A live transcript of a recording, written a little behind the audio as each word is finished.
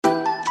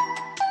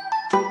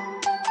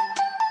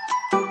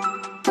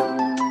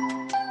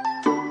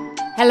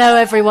Hello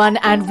everyone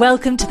and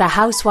welcome to the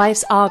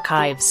Housewives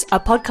Archives, a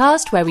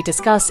podcast where we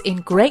discuss in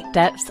great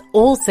depth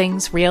all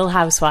things Real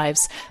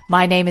Housewives.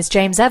 My name is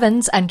James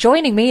Evans and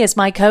joining me as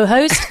my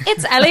co-host,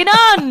 it's Ellie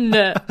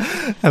Nunn.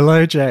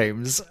 Hello,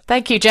 James.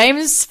 Thank you,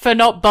 James, for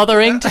not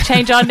bothering to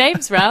change our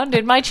names round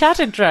in my chat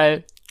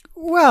intro.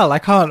 Well, I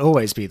can't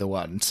always be the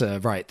one to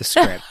write the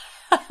script.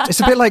 It's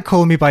a bit like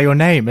Call Me By Your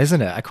Name,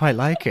 isn't it? I quite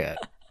like it.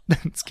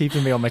 It's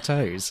keeping me on my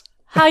toes.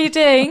 How are you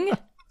doing?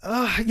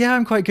 Yeah,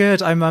 I'm quite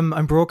good.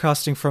 I'm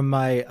broadcasting from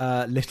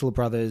my little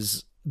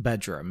brother's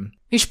bedroom.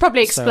 You should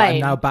probably explain. So I'm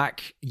now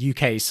back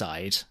UK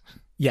side.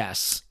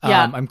 Yes.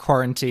 Yeah. I'm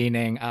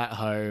quarantining at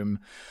home.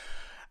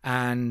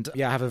 And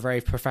yeah, I have a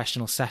very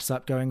professional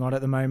setup going on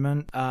at the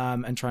moment,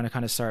 and trying to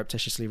kind of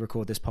surreptitiously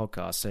record this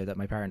podcast so that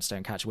my parents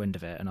don't catch wind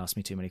of it and ask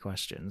me too many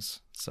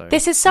questions. So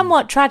this is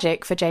somewhat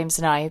tragic for James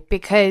and I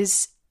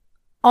because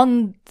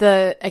on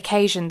the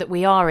occasion that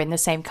we are in the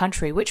same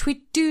country, which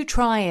we do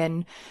try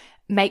and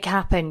make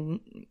happen,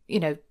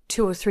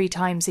 2 or 3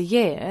 times a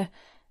year,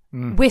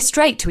 we're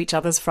straight to each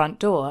other's front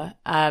door.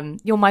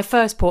 You're my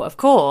first port of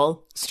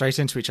call. Straight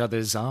into each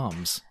other's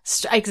arms.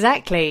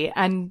 Exactly.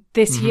 And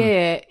this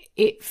year,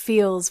 it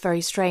feels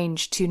very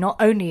strange to not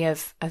only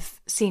have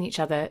seen each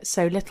other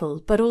so little,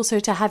 but also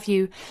to have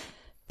you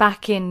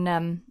back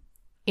in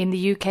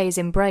the UK's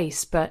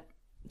embrace, but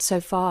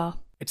so far.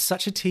 It's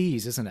such a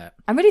tease, isn't it?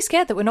 I'm really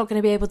scared that we're not going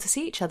to be able to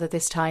see each other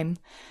this time,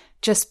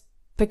 just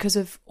because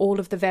of all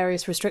of the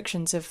various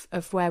restrictions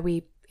of where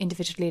we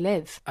individually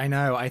live. I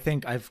know. I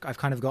think I've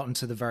kind of gotten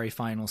to the very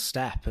final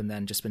step and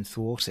then just been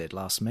thwarted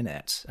last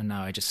minute. And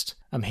now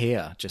I'm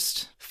here,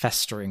 just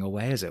festering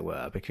away, as it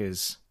were,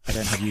 because I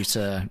don't have you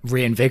to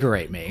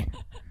reinvigorate me.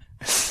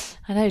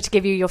 I know, to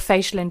give you your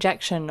facial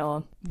injection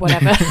or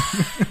whatever.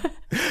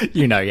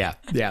 Yeah.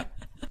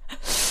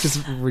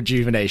 Just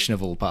rejuvenation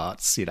of all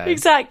parts,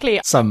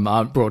 Exactly. Some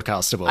aren't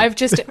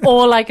broadcastable.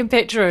 All I can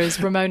picture is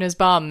Ramona's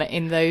bum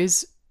in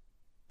those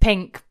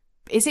pink,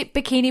 is it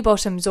bikini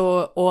bottoms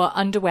or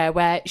underwear,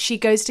 where she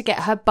goes to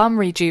get her bum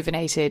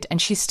rejuvenated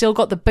and she's still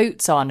got the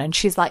boots on and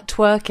she's like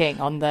twerking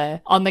on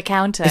the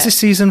counter. Is this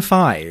season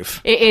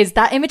 5? It is.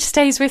 That image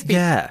stays with me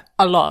a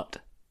lot.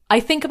 I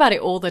think about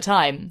it all the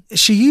time.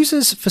 She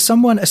uses, for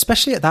someone,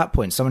 especially at that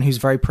point, someone who's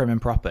very prim and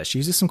proper, she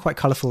uses some quite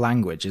colourful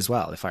language as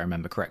well, if I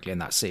remember correctly, in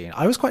that scene.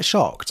 I was quite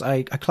shocked.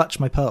 I clutched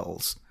my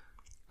pearls.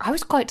 I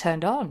was quite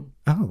turned on.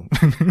 Oh.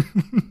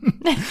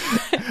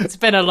 It's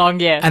been a long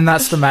year. And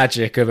that's the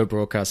magic of a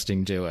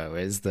broadcasting duo,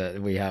 is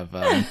that we have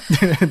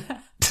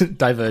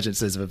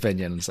divergences of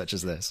opinion such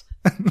as this.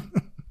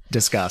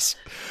 Discuss.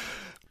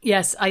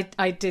 Yes,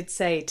 I did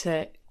say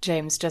to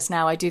James just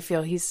now, I do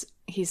feel he's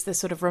the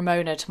sort of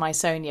Ramona to my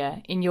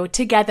Sonia in your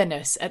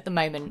togetherness at the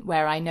moment,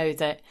 where I know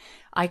that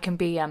I can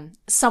be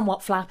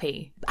somewhat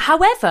flappy.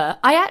 However,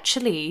 I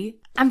actually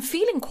am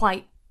feeling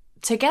quite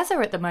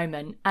together at the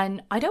moment,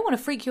 and I don't want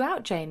to freak you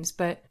out, James,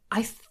 but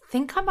I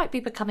think I might be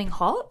becoming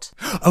hot.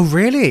 Oh,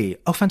 really?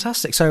 Oh,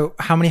 fantastic. So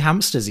how many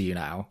hamsters are you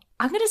now?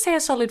 I'm going to say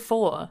a solid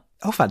 4.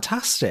 Oh,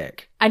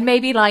 fantastic. And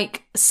maybe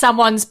like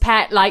someone's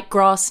pet, like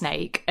grass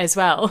snake as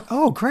well.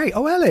 Oh, great.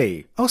 Oh,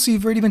 Ellie. Oh, so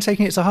you've really been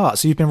taking it to heart.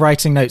 So you've been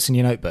writing notes in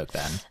your notebook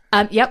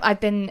then? Yep, I've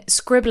been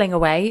scribbling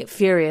away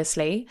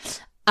furiously.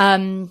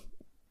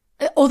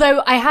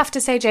 Although I have to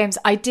say, James,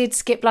 I did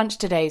skip lunch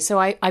today, so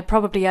I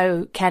probably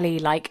owe Kelly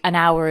like an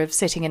hour of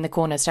sitting in the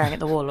corner staring at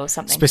the wall or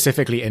something.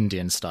 Specifically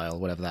Indian style,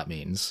 whatever that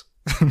means.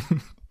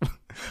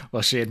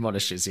 Well, she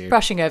admonishes you.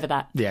 Brushing over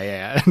that.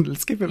 Yeah.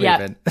 Let's keep it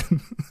moving.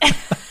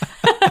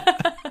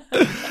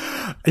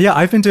 Yeah,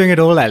 I've been doing it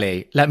all,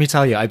 Ellie. Let me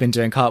tell you, I've been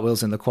doing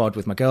cartwheels in the quad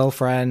with my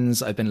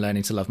girlfriends. I've been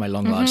learning to love my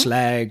long, large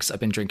legs.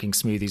 I've been drinking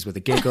smoothies with a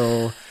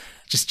giggle.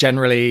 Just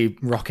generally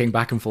rocking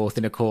back and forth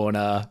in a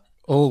corner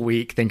all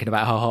week, thinking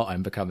about how hot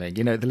I'm becoming.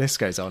 The list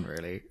goes on,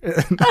 really.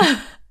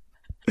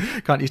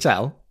 Can't you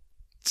tell?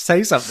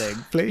 Say something,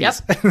 please. Yep.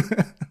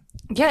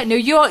 Yeah, no,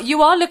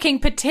 you are looking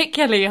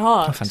particularly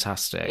hot. Oh,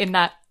 fantastic. In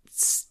that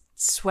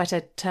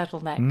sweater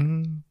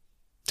turtleneck.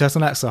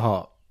 Turtlenecks are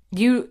hot.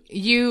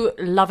 You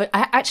love it.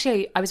 I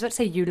was about to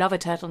say you love a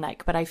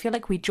turtleneck, but I feel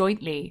like we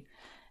jointly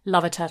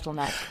love a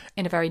turtleneck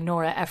in a very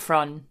Nora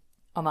Ephron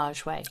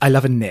homage way. I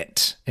love a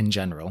knit in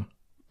general.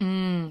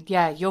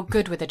 Yeah, you're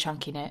good with a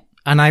chunky knit.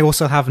 And I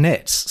also have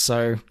knits,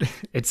 so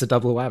it's a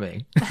double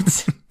whammy.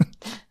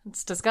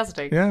 It's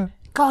disgusting. Yeah.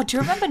 God, do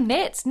you remember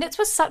knits? Knits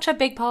was such a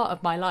big part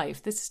of my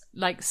life. This is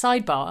like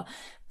sidebar.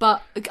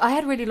 But I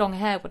had really long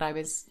hair when I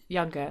was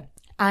younger.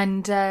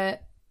 And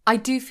I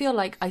do feel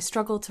like I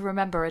struggle to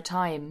remember a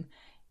time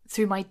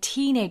through my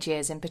teenage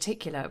years in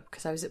particular,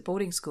 because I was at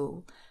boarding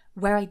school,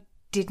 where I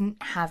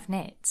didn't have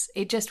knits.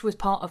 It just was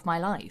part of my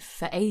life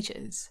for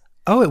ages.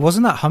 Oh, it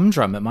wasn't that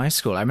humdrum at my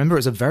school. I remember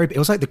it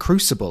was like the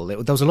Crucible. There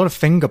was a lot of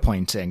finger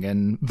pointing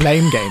and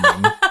blame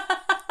gaming.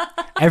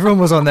 Everyone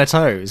was on their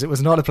toes. It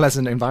was not a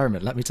pleasant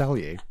environment, let me tell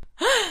you.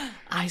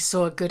 I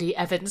saw Goody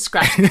Evans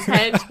scratch his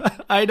head.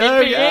 I know,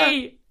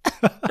 yeah.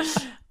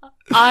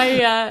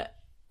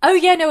 Oh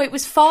yeah, no, it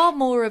was far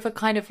more of a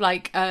kind of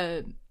like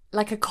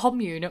like a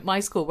commune at my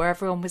school where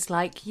everyone was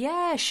like,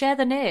 yeah, share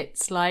the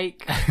knits.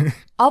 Like,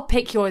 I'll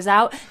pick yours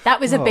out. That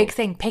was a big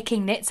thing,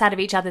 picking knits out of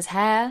each other's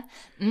hair.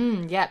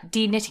 Yeah,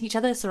 de-knitting each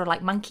other, sort of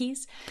like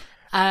monkeys.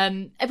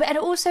 And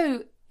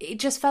also, it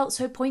just felt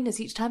so pointless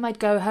each time I'd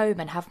go home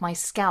and have my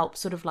scalp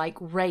sort of like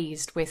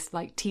raised with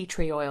like tea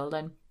tree oil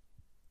and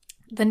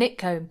the knit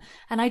comb.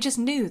 And I just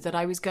knew that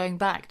I was going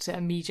back to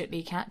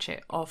immediately catch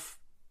it off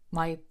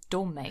my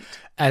dorm mate.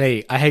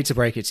 Ellie, I hate to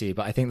break it to you,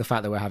 but I think the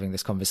fact that we're having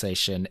this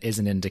conversation is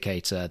an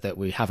indicator that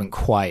we haven't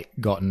quite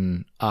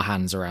gotten our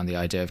hands around the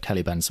idea of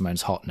Kelly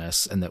Bensimone's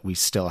hotness and that we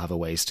still have a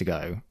ways to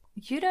go.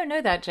 You don't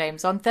know that,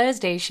 James. On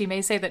Thursday, she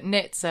may say that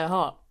knits are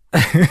hot.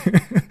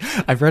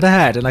 I've read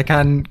ahead and I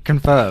can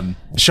confirm,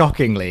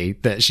 shockingly,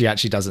 that she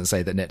actually doesn't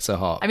say that knits are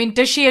hot. I mean,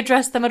 does she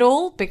address them at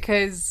all?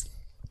 Because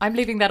I'm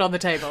leaving that on the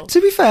table.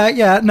 To be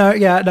fair, no,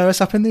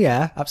 it's up in the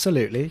air.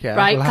 Absolutely. Yeah.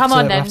 Right, come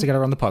on then. We'll have to get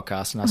her on the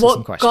podcast and ask her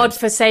some questions. What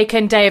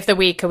godforsaken day of the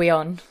week are we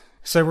on?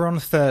 So we're on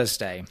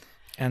Thursday,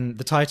 and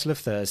the title of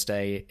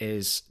Thursday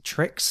is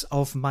Tricks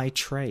of My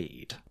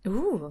Trade.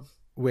 Ooh.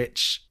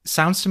 Which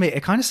sounds to me,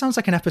 it kind of sounds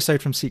like an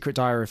episode from Secret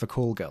Diary of a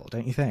Call Girl,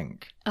 don't you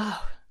think?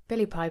 Oh,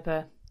 Billie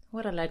Piper.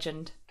 What a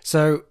legend.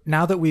 So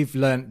now that we've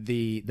learnt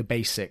the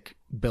basic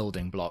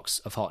building blocks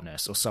of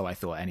hotness, or so I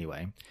thought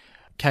anyway,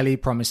 Kelly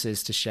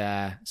promises to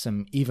share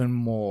some even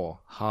more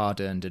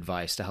hard-earned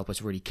advice to help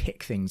us really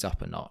kick things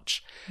up a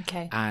notch.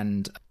 Okay.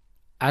 And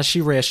as she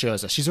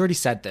reassures us, she's already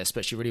said this,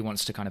 but she really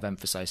wants to kind of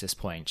emphasize this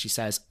point. She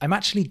says, I'm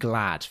actually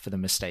glad for the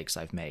mistakes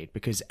I've made,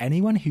 because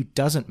anyone who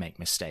doesn't make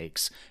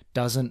mistakes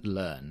doesn't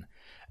learn.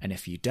 And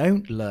if you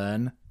don't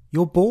learn,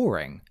 you're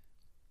boring.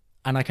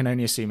 And I can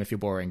only assume if you're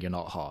boring, you're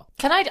not hot.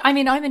 I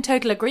mean, I'm in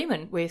total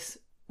agreement with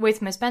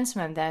Miss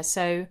Bensimon there.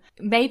 So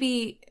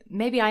maybe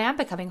I am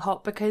becoming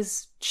hot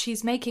because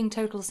she's making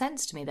total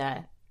sense to me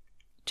there.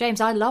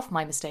 James, I love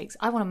my mistakes.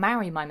 I want to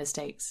marry my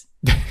mistakes.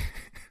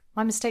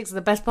 My mistakes are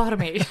the best part of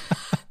me.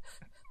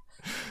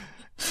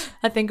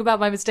 I think about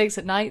my mistakes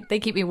at night. They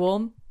keep me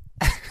warm.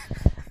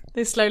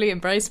 They slowly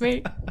embrace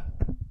me.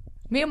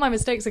 Me and my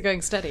mistakes are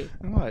going steady.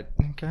 What?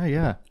 Okay,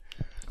 yeah.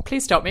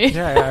 Please stop me.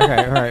 Yeah,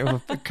 okay, all right.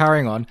 Well,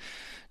 carrying on.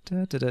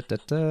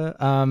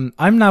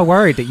 I'm now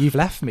worried that you've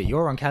left me.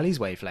 You're on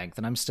Kelly's wavelength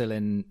and I'm still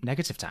in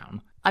Negative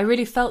Town. I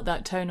really felt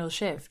that tonal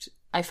shift.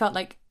 I felt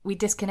like we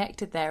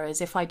disconnected there,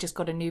 as if I just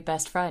got a new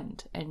best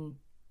friend and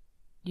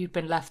you'd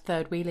been left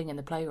third wheeling in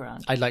the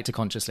playground. I'd like to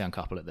consciously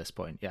uncouple at this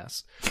point,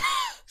 yes.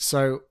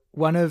 So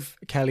one of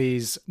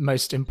Kelly's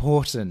most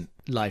important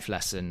life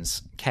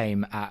lessons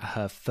came at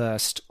her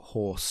first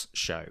horse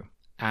show.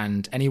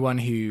 And anyone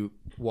who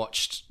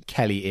watched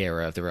Kelly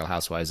era of The Real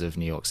Housewives of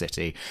New York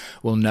City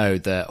will know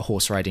that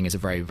horse riding is a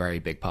very, very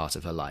big part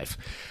of her life.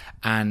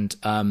 And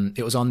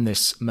it was on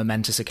this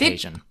momentous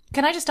occasion.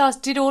 Can I just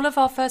ask, did all of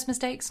our first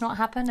mistakes not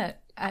happen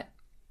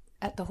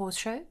at the horse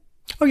show?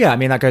 Oh, yeah. I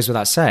mean, that goes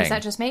without saying. Is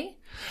that just me?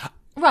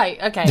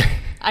 Right. Okay.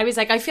 I was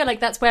like, I feel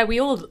like that's where we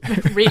all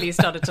really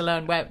started to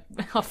learn where...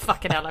 Oh,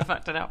 fucking hell, I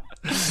fucked it up.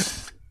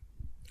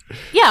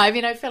 Yeah, I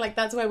mean, I feel like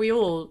that's where we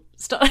all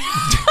started...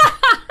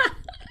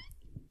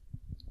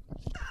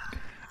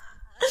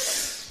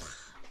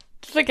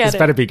 Forget it. This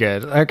better be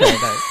good. Okay,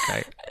 no,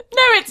 okay.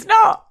 No, it's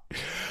not.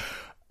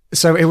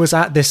 So it was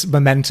at this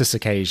momentous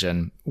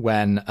occasion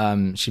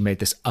when she made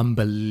this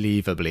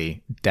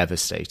unbelievably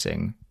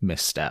devastating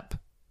misstep.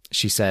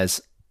 She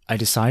says, I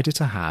decided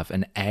to have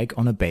an egg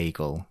on a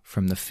bagel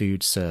from the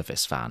food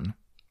service van.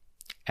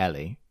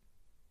 Ellie,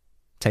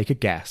 take a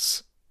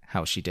guess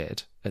how she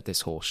did at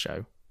this horse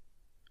show.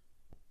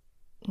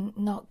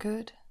 Not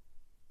good.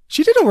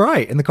 She did all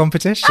right in the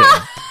competition.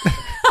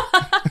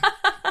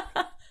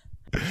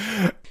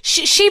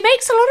 She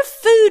makes a lot of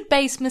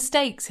food-based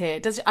mistakes here.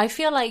 I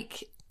feel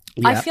like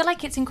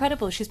it's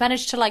incredible. She's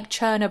managed to like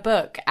churn a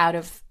book out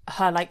of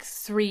her like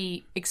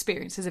 3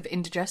 experiences of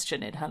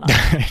indigestion in her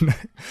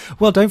life.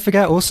 Well, don't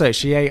forget also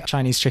she ate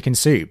Chinese chicken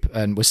soup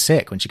and was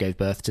sick when she gave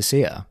birth to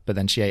Sia, but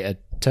then she ate a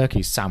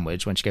turkey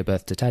sandwich when she gave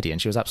birth to Teddy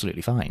and she was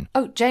absolutely fine.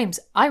 Oh, James,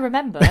 I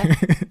remember.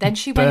 Then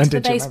she went to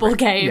the baseball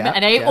game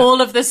and ate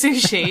all of the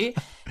sushi.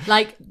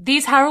 Like,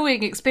 these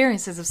harrowing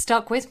experiences have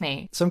stuck with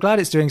me. So I'm glad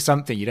it's doing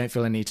something. You don't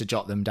feel a need to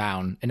jot them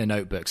down in a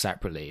notebook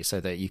separately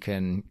so that you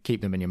can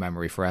keep them in your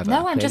memory forever.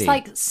 No, I'm just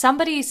like,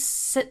 somebody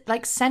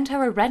sent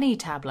her a Rennie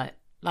tablet.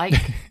 Like,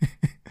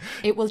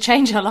 it will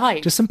change her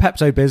life. Just some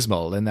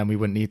Pepto-Bismol and then we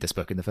wouldn't need this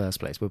book in the first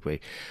place, would we?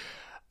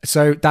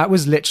 So that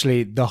was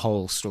literally the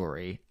whole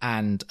story.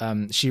 And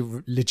she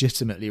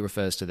legitimately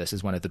refers to this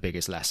as one of the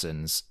biggest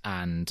lessons.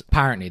 And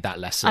apparently that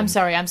lesson... I'm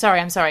sorry.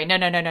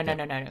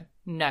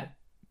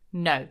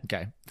 No.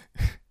 Okay.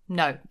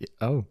 No.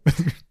 Oh.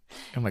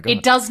 Oh my God.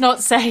 It does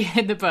not say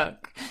in the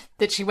book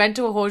that she went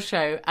to a horse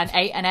show and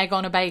ate an egg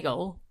on a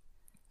bagel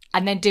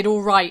and then did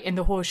all right in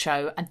the horse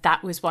show. And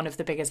that was one of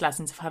the biggest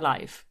lessons of her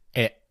life.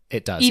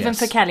 It does, Even yes.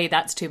 for Kelly,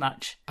 that's too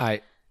much.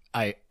 I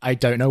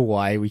don't know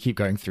why we keep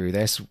going through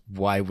this,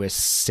 why we're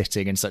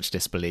sitting in such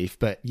disbelief,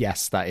 but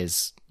yes, that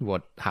is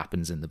what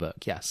happens in the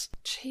book, yes.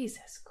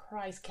 Jesus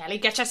Christ, Kelly,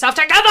 get yourself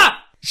together!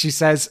 She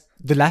says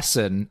the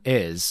lesson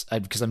is,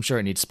 because I'm sure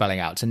it needs spelling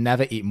out, to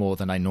never eat more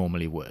than I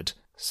normally would.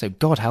 So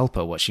God help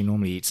her what she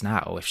normally eats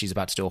now if she's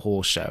about to do a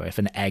horse show, if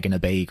an egg and a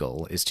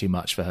bagel is too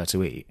much for her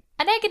to eat.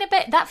 An egg and a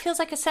bit, that feels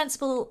like a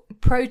sensible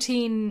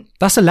protein.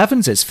 That's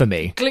 11's for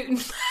me. Gluten.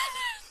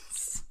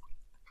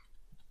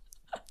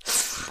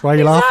 Why are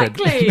you laughing?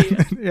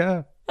 Exactly.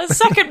 Yeah. A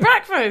second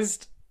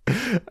breakfast.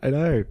 I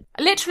know.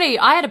 Literally,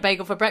 I had a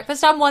bagel for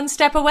breakfast. I'm one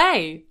step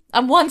away.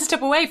 I'm one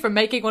step away from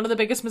making one of the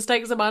biggest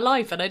mistakes of my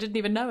life, and I didn't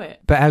even know it.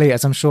 But Ellie,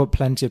 as I'm sure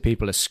plenty of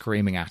people are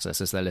screaming at us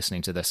as they're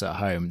listening to this at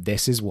home,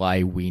 this is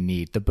why we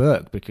need the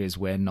book, because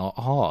we're not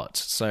hot.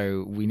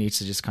 So we need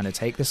to just kind of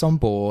take this on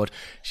board.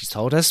 She's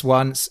told us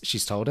once,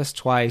 she's told us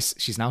twice,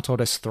 she's now told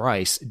us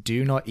thrice,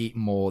 do not eat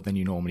more than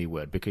you normally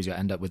would, because you'll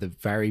end up with a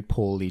very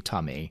poorly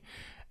tummy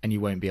and you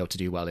won't be able to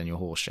do well in your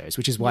horse shows,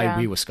 which is why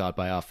we were scarred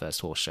by our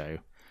first horse show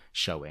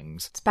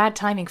showings. It's bad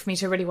timing for me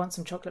to really want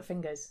some chocolate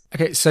fingers.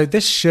 Okay, so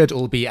this should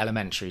all be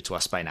elementary to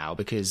us by now,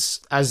 because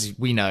as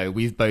we know,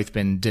 we've both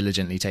been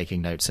diligently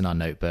taking notes in our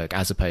notebook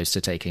as opposed to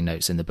taking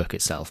notes in the book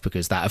itself,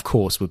 because that of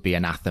course would be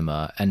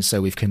anathema, and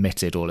so we've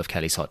committed all of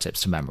Kelly's hot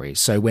tips to memory.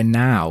 So we're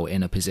now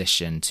in a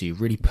position to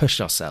really push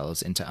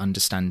ourselves into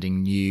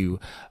understanding new,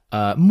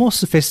 more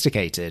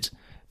sophisticated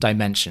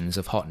dimensions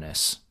of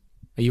hotness.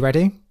 Are you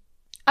ready?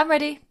 I'm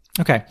ready.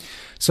 Okay,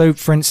 so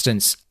for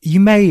instance, you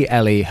may,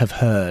 Ellie, have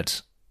heard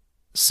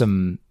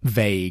some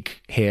vague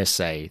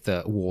hearsay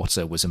that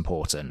water was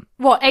important.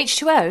 What,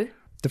 H2O?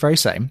 The very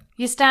same.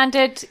 Your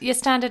standard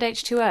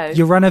H2O?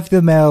 Your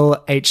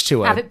run-of-the-mill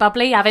H2O. Have it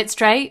bubbly, have it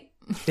straight,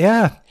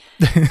 Yeah.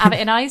 have it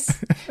in ice,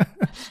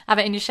 have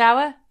it in your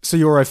shower. So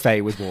you're au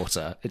fait with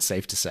water, it's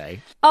safe to say.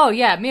 Oh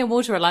yeah, me and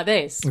water are like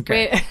this.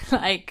 Okay.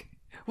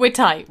 We're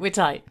tight.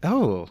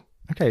 Oh,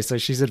 okay, so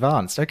she's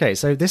advanced. Okay,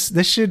 so this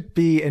should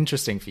be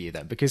interesting for you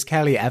then, because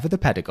Kelly, ever the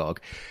pedagogue,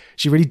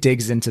 she really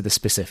digs into the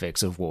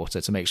specifics of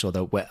water to make sure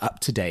that we're up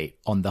to date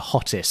on the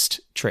hottest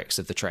tricks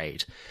of the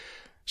trade.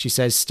 She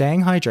says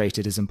staying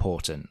hydrated is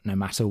important no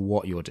matter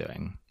what you're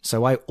doing.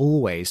 So I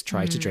always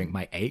try to drink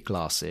my 8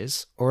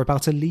 glasses or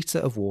about a litre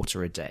of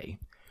water a day.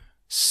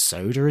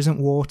 Soda isn't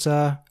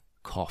water.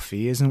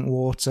 Coffee isn't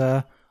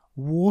water.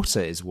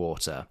 Water is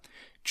water.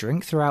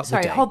 Drink throughout the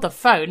day. Sorry, hold the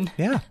phone.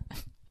 Yeah.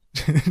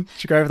 Should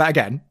you go over that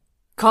again?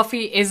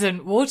 Coffee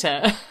isn't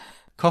water.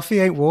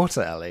 Coffee ain't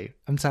water, Ellie.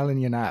 I'm telling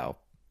you now.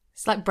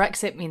 It's like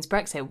Brexit means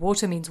Brexit.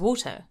 Water means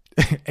water.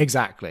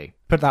 Exactly.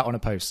 Put that on a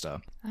poster.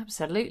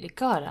 Absolutely.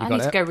 God, I got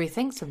need to it? go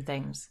rethink some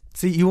things.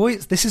 See,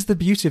 this is the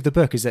beauty of the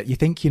book, is that you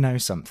think you know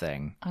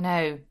something, I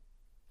know.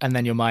 and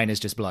then your mind is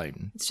just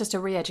blown. It's just a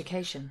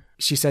re-education.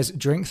 She says,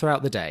 drink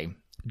throughout the day.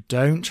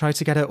 Don't try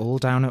to get it all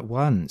down at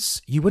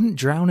once. You wouldn't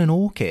drown an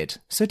orchid,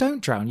 so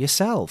don't drown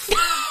yourself.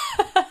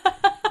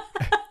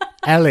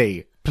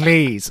 Ellie,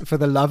 please, for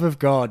the love of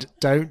God,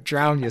 don't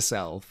drown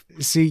yourself.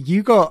 See,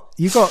 you got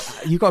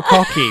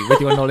cocky with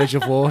your knowledge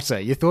of water.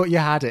 You thought you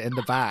had it in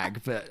the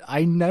bag, but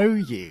I know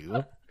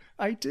you.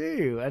 I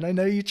do, and I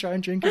know you try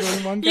and drink it all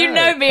in one go. You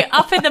know me,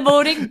 up in the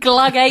morning,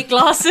 glug 8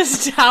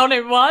 glasses down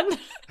in one.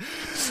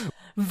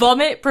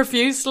 Vomit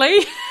profusely.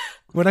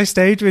 When I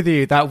stayed with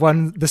you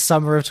the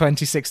summer of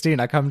 2016,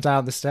 I come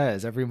down the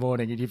stairs every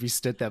morning and you'd be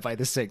stood there by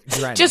the sink,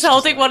 drenched. Just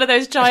holding one of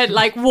those giant,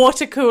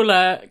 water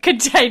cooler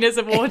containers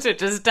of water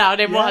just down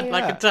in one, yeah.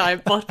 like a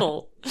giant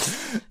bottle.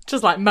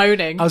 Just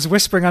moaning. I was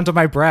whispering under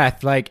my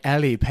breath,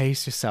 Ellie,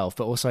 pace yourself.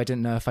 But also I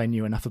didn't know if I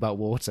knew enough about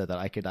water that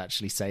I could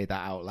actually say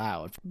that out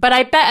loud. But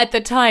I bet at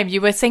the time you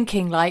were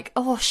thinking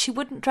oh, she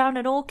wouldn't drown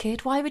an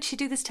orchid. Why would she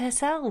do this to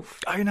herself?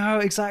 I know,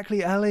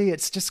 exactly, Ellie.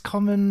 It's just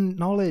common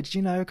knowledge,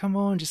 come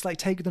on. Just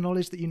take the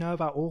knowledge that you know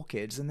about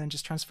orchids and then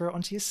just transfer it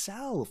onto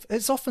yourself.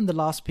 It's often the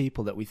last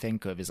people that we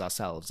think of is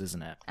ourselves,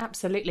 isn't it?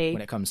 Absolutely.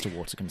 When it comes to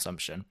water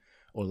consumption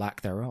or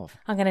lack thereof.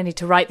 I'm going to need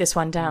to write this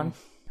one down.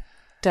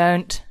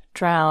 Don't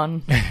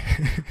drown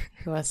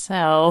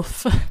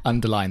yourself.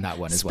 Underline that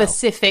one as well.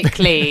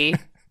 Specifically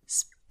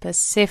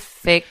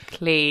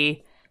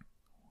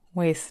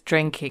with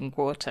drinking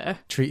water.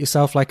 Treat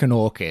yourself like an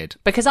orchid.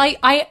 Because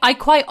I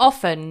quite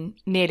often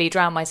nearly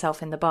drown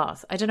myself in the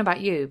bath. I don't know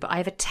about you, but I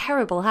have a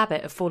terrible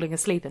habit of falling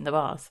asleep in the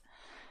bath.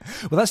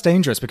 Well, that's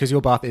dangerous because your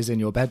bath is in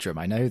your bedroom.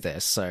 I know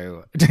this,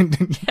 so...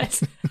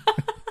 Yes.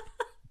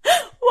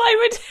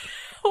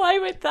 Why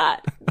would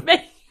that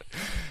make...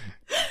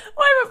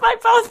 Why would my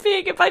bath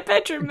being in my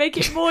bedroom make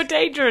it more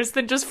dangerous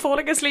than just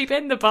falling asleep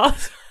in the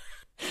bath?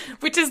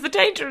 Which is the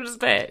dangerous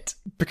bit.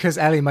 Because,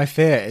 Ellie, my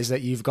fear is that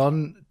you've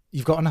gotten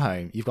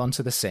home, you've gone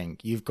to the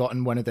sink, you've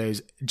gotten one of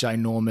those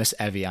ginormous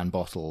Evian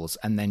bottles,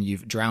 and then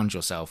you've drowned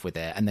yourself with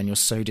it, and then you're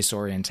so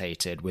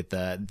disorientated with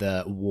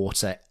the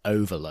water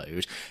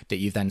overload that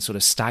you've then sort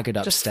of staggered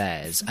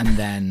upstairs, and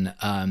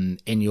then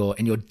in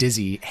your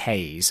dizzy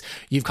haze,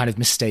 you've kind of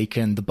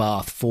mistaken the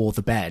bath for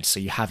the bed, so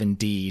you have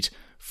indeed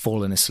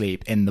fallen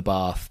asleep in the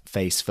bath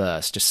face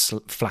first, just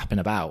flapping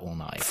about all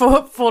night.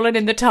 Fallen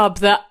in the tub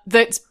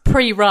that's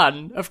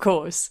pre-run, of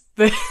course.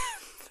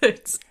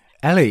 That's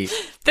Ellie,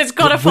 there's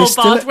got a full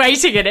bath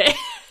waiting in it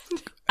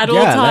at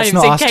all times let's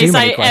not ask in too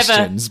many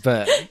questions,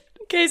 but in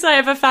case I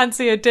ever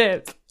fancy a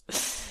dip.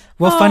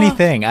 Well, funny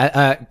thing,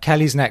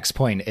 Kelly's next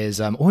point is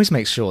always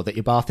make sure that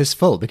your bath is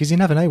full because you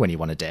never know when you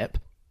want to dip.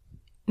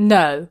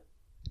 No.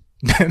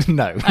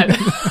 No.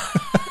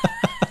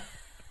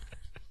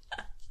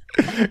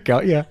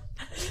 Got ya.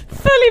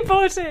 Fully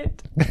bought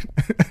it.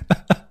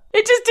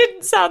 It just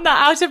didn't sound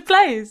that out of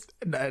place.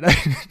 No.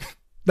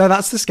 No,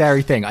 that's the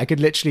scary thing. I could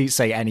literally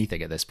say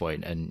anything at this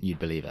point and you'd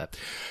believe it.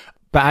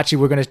 But actually,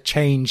 we're going to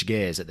change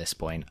gears at this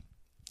point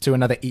to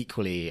another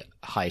equally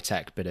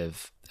high-tech bit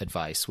of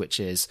advice, which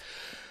is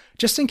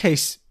just in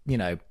case, you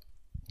know,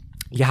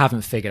 you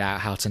haven't figured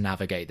out how to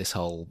navigate this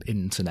whole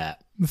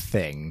internet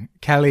thing.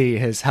 Kelly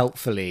has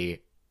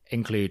helpfully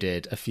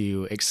included a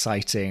few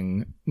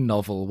exciting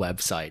novel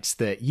websites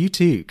that you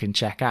too can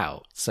check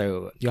out.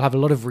 So you'll have a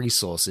lot of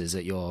resources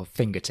at your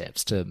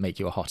fingertips to make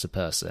you a hotter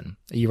person.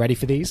 Are you ready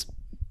for these?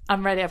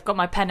 I'm ready. I've got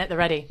my pen at the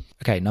ready.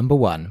 Okay, number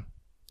 1,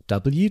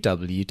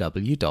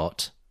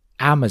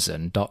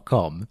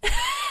 www.amazon.com.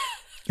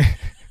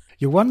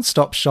 Your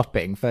one-stop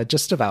shopping for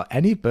just about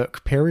any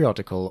book,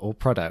 periodical, or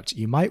product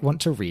you might want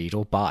to read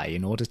or buy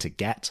in order to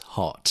get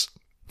hot.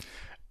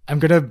 I'm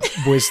going to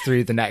whiz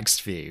through the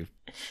next few.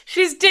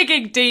 She's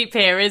digging deep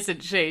here,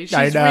 isn't she?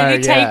 She's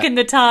really taken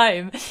the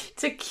time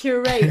to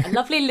curate a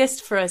lovely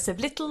list for us of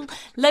little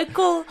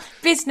local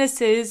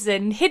businesses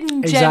and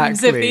hidden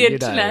gems of the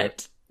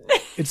internet.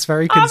 It's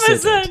very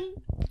considered. Amazon!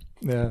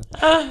 Yeah.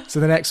 So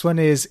the next one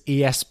is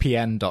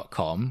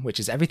ESPN.com, which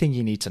is everything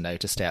you need to know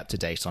to stay up to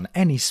date on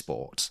any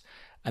sport.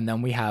 And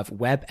then we have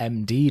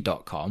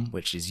WebMD.com,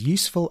 which is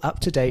useful,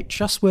 up-to-date,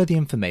 trustworthy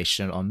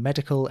information on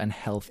medical and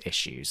health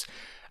issues.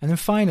 And then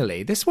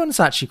finally, this one's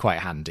actually quite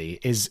handy,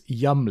 is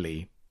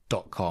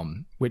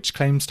Yumly.com, which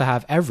claims to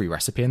have every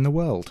recipe in the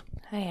world.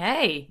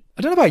 Hey.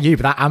 I don't know about you,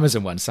 but that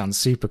Amazon one sounds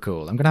super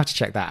cool. I'm going to have to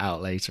check that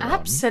out later on.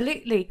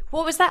 Absolutely.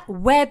 What was that?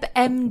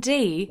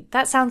 WebMD?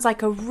 That sounds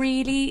like a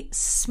really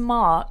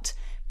smart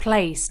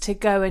place to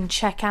go and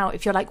check out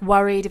if you're like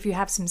worried if you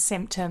have some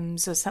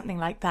symptoms or something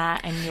like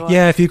that and you're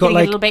if you've got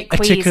like a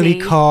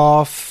tickly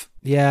cough,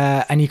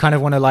 and you kind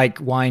of want to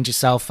like wind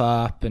yourself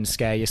up and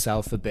scare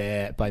yourself a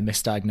bit by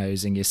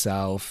misdiagnosing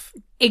yourself.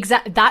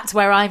 Exactly. That's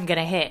where I'm going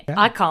to hit. Yeah.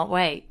 I can't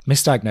wait.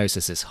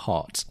 Misdiagnosis is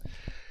hot.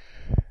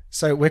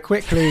 So we're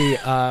quickly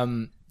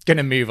going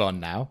to move on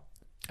now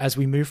as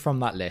we move from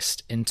that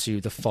list into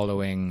the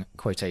following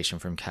quotation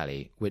from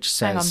Kelly, which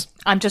says... Hang on.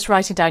 I'm just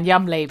writing down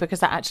Yumly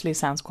because that actually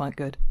sounds quite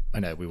good. I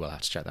know, we will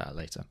have to check that out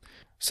later.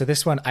 So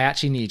this one, I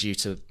actually need you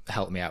to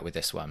help me out with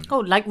this one. Oh,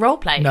 like role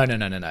play? No.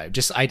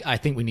 Just, I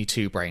think we need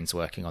 2 brains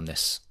working on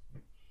this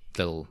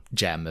little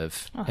gem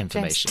of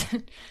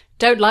information.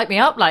 Don't light me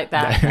up like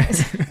that.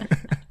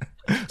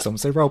 Some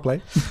say role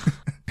play.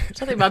 I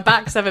don't think my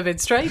back's ever been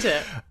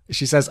straighter.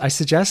 She says, I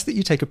suggest that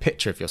you take a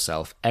picture of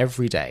yourself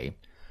every day.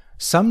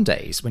 Some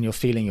days when you're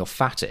feeling your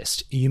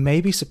fattest, you may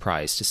be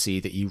surprised to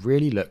see that you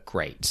really look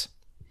great.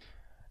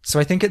 So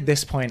I think at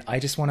this point, I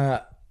just want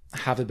to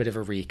have a bit of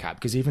a recap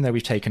because even though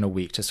we've taken a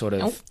week to sort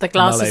of... the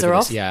glasses are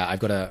off. Yeah,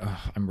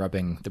 I'm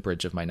rubbing the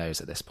bridge of my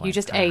nose at this point. You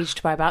just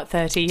aged by about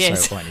 30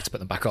 years. So I need to put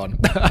them back on.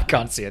 I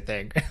can't see a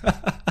thing.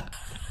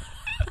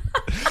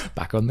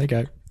 Back on they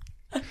go.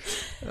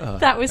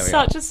 That was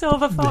such a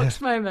silver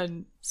fox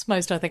moment. It's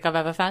most I think I've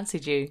ever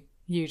fancied you.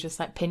 You just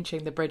like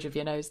pinching the bridge of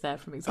your nose there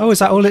from example. Oh, is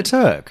that all it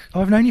took?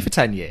 Oh, I've known you for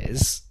 10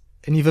 years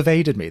and you've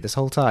evaded me this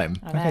whole time.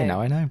 Okay, now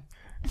I know.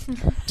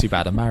 Too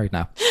bad I'm married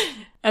now.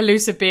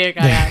 Elusive being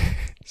I am.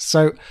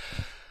 So,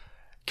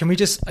 can we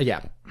just...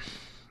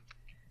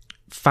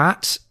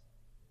 Fat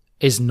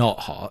is not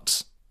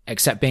hot,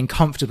 except being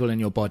comfortable in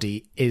your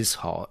body is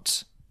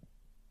hot.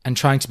 And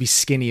trying to be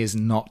skinny is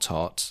not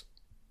hot,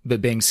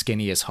 but being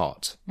skinny is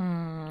hot.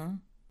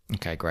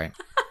 Okay, great.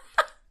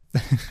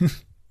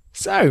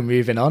 So,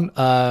 moving on.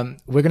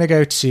 We're going to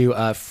go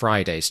to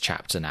Friday's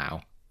chapter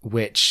now,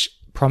 which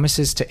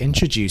promises to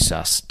introduce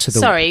us to the...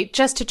 Sorry,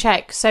 just to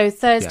check. So,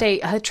 Thursday,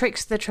 her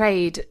tricks of the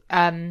trade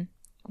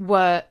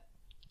were...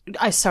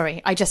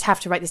 sorry, I just have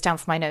to write this down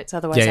for my notes.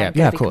 Otherwise, I'm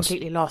going to be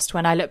completely lost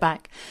when I look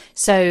back.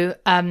 So,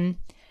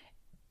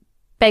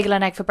 bagel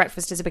and egg for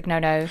breakfast is a big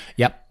no-no.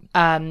 Yep.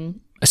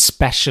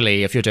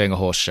 Especially if you're doing a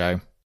horse show.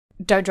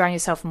 Don't drown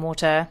yourself in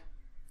water.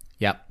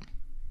 Yep.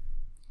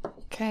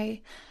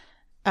 Okay.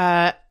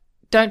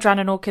 Don't drown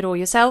an orchid or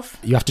yourself.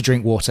 You have to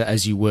drink water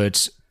as you would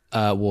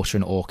water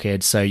an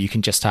orchid. So you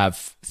can just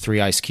have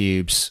 3 ice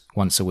cubes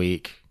once a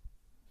week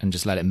and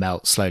just let it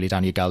melt slowly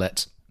down your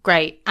gullet.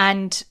 Great.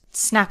 And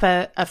snap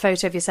a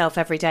photo of yourself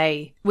every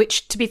day,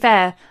 which, to be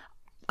fair,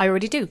 I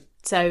already do.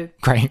 So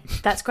great.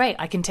 That's great.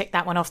 I can tick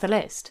that one off the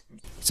list.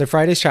 So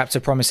Friday's chapter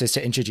promises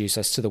to introduce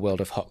us to the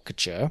world of haute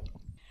couture,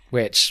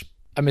 which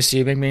I'm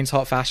assuming means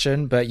hot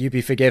fashion, but you'd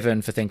be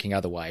forgiven for thinking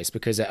otherwise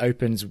because it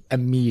opens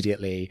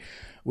immediately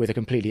with a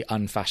completely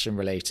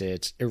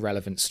unfashion-related,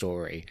 irrelevant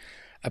story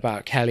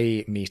about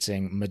Kelly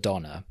meeting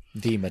Madonna,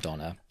 the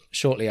Madonna,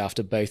 shortly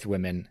after both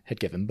women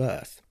had given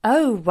birth.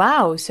 Oh,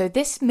 wow. So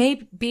this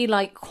may be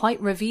like quite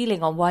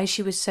revealing on why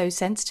she was so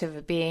sensitive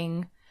of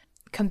being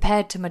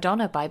compared to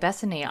Madonna by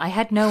Bethany. I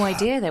had no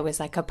idea there was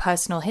like a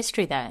personal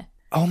history there.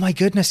 Oh my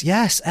goodness,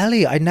 yes,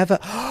 Ellie, I never...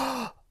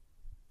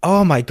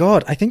 Oh my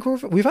God, I think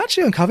we've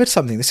actually uncovered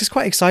something. This is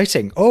quite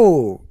exciting.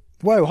 Oh,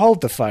 whoa,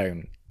 hold the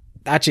phone.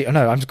 Actually, oh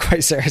no, I'm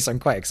quite serious. I'm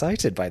quite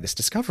excited by this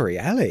discovery,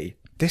 Ellie.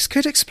 This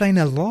could explain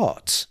a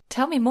lot.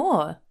 Tell me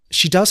more.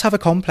 She does have a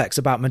complex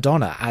about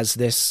Madonna, as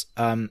this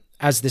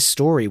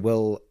story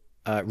will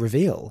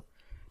reveal.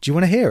 Do you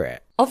want to hear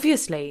it?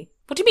 Obviously.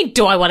 What do you mean,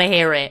 do I want to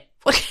hear it?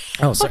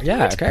 Oh, so,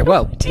 yeah, okay.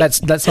 Well,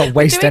 let's not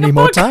waste any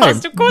more time.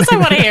 Of course I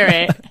want to hear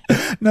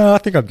it. No, I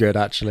think I'm good,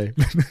 actually.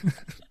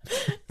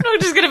 I'm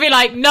just going to be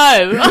like,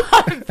 no,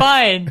 I'm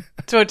fine.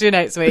 Talk to you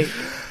next week.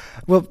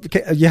 Well,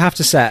 you have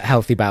to set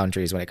healthy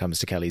boundaries when it comes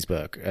to Kelly's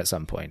book at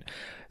some point.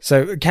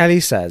 So Kelly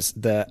says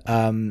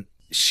that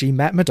she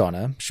met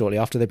Madonna shortly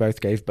after they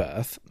both gave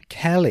birth.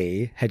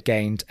 Kelly had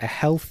gained a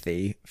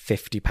healthy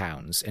 50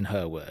 pounds, in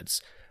her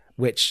words,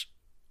 which,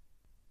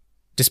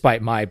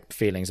 despite my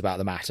feelings about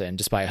the matter and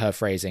despite her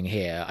phrasing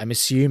here, I'm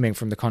assuming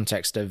from the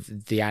context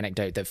of the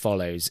anecdote that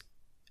follows,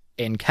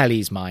 in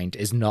Kelly's mind,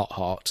 is not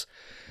hot.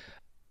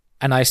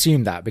 And I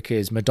assume that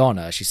because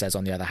Madonna, she says,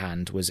 on the other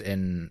hand, was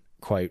in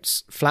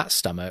quotes,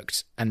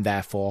 flat-stomached and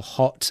therefore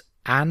hot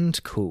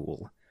and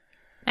cool.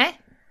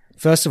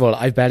 First of all,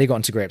 I've barely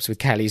gotten to grips with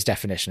Kelly's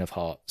definition of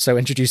hot. So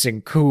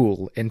introducing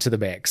cool into the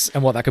mix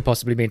and what that could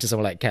possibly mean to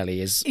someone like Kelly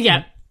is...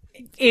 Yeah,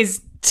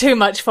 is too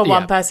much for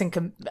one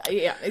person.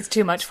 It's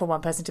too much for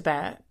one person to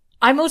bear.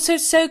 I'm also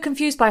so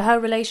confused by her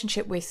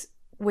relationship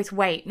with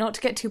weight. Not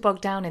to get too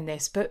bogged down in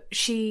this, but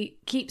she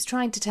keeps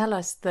trying to tell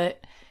us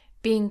that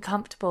being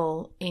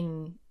comfortable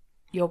in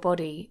your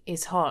body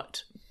is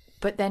hot,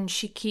 but then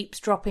she keeps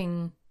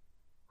dropping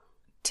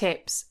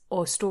tips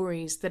or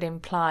stories that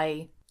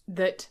imply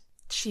that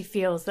she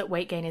feels that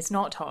weight gain is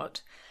not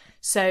hot.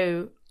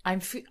 So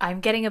I'm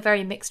getting a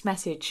very mixed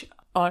message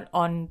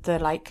on the,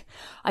 like,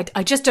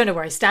 I just don't know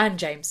where I stand,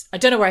 James. I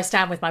don't know where I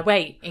stand with my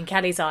weight in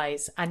Kelly's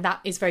eyes, and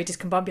that is very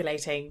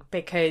discombobulating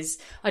because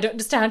I don't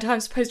understand how I'm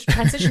supposed to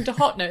transition to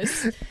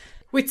hotness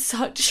with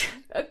such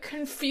a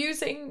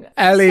confusing...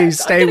 Ellie,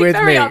 stay with me.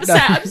 I'm very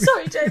upset. I'm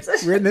sorry, James.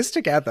 We're in this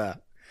together.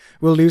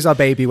 We'll lose our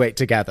baby weight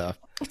together.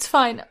 It's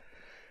fine.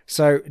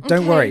 So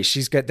don't worry,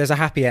 she's good. There's a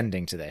happy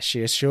ending to this.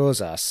 She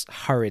assures us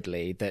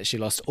hurriedly that she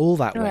lost all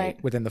that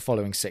weight within the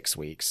following 6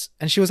 weeks.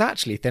 And she was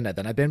actually thinner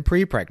than I'd been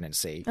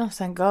pre-pregnancy. Oh,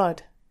 thank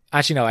God.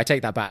 Actually, no, I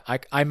take that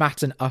back. I'm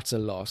at an utter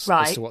loss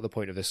as to what the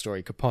point of this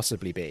story could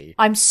possibly be.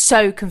 I'm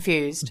so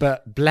confused.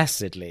 But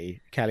blessedly,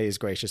 Kelly is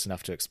gracious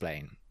enough to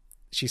explain.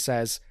 She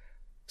says...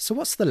 So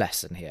what's the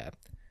lesson here?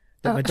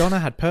 That Madonna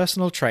had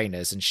personal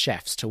trainers and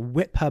chefs to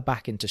whip her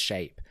back into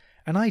shape,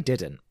 and I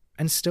didn't,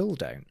 and still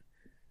don't.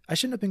 I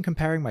shouldn't have been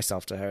comparing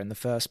myself to her in the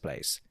first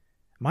place.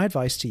 My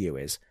advice to you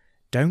is,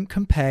 don't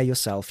compare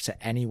yourself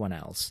to anyone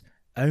else,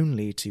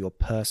 only to your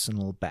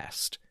personal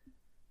best.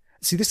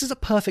 See, this is a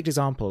perfect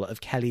example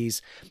of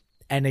Kelly's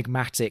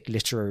enigmatic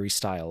literary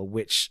style,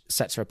 which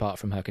sets her apart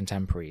from her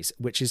contemporaries,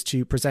 which is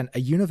to present a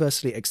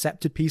universally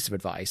accepted piece of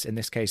advice, in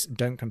this case,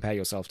 don't compare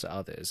yourself to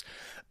others,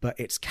 but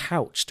it's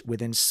couched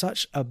within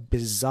such a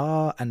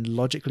bizarre and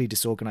logically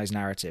disorganized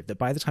narrative that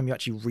by the time you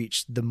actually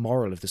reach the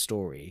moral of the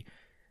story,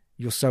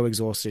 you're so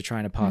exhausted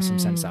trying to pass some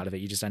sense out of it,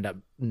 you just end up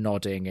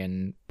nodding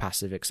in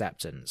passive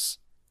acceptance.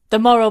 The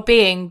moral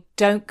being,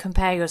 don't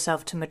compare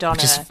yourself to Madonna.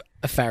 Which is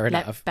fair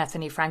enough. Let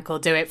Bethany Frankel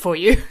do it for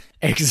you.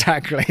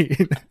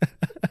 Exactly.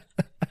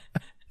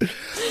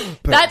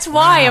 That's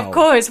why, of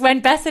course,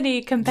 when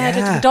Bethany compared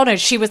her to Madonna,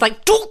 she was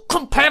like, don't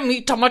compare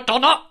me to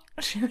Madonna.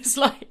 She was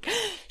like,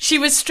 she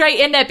was straight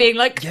in there being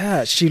like...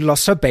 Yeah, she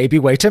lost her baby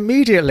weight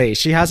immediately.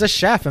 She has a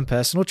chef and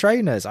personal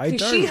trainers.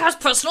 She has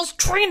personal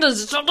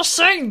trainers. It's not the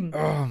same.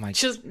 Oh, my...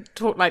 She doesn't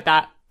talk like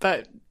that,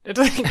 but I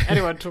don't think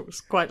anyone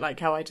talks quite like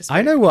how I just...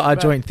 I know what our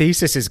joint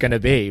thesis is going to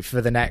be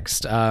for the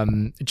next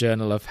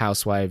Journal of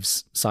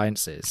Housewives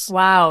Sciences.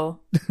 Wow.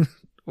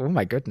 Oh,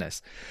 my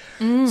goodness.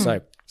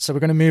 So we're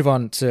going to move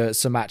on to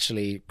some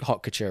actually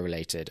haute couture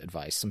related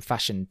advice, some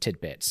fashion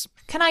tidbits.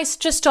 Can I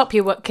just stop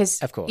you? Because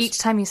of course, each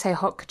time you say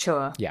haute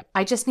couture,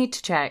 I just need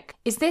to check.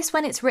 Is this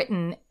when it's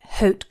written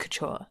haute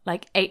couture,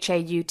 like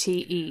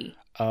Haute?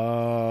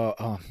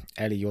 Oh,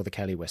 Ellie, you're the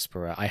Kelly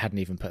whisperer. I hadn't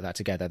even put that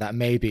together.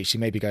 She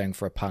may be going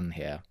for a pun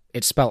here.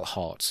 It's spelt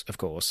hot, of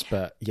course,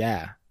 but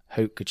yeah,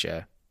 haute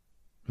couture,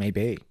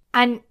 maybe.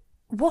 And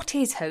what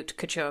is haute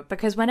couture?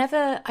 Because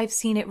whenever I've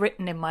seen it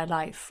written in my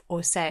life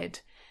or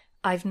said,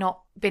 I've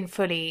not been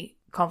fully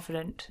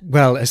confident.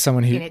 Well, as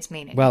someone who in its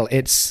meaning. Well,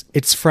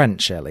 it's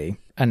French, Ellie,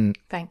 and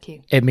thank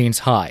you. It means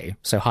high,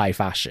 so high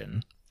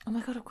fashion. Oh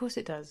my God, of course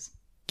it does.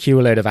 Cue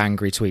a load of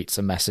angry tweets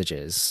and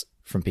messages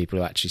from people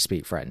who actually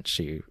speak French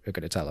who are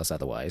going to tell us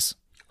otherwise.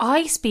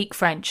 I speak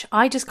French.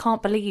 I just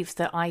can't believe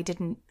that I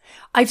didn't.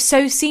 I've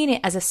so seen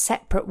it as a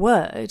separate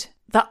word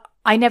that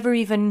I never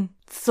even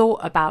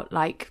thought about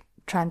like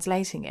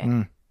translating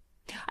it.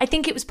 I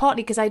think it was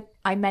partly because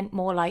I meant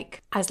more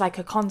like as like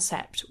a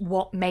concept,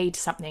 what made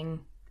something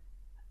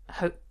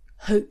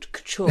haute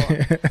couture.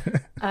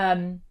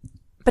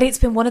 But it's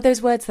been one of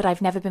those words that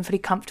I've never been fully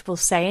comfortable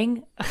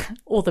saying,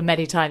 all the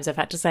many times I've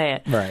had to say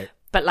it. Right.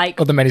 But like...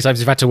 Or the many times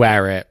you've had to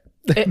wear it.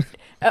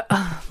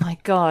 Oh my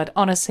God.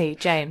 Honestly,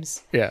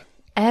 James, Yeah.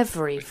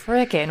 every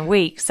friggin'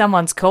 week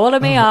someone's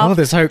calling me Oh, up,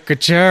 this haute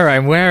couture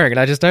I'm wearing, and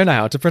I just don't know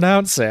how to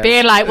pronounce it.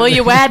 being like, will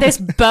you wear this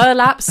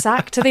burlap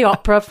sack to the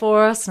opera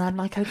for us? And I'm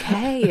like,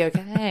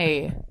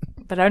 okay.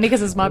 But only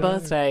because it's my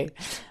birthday.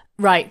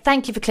 Right.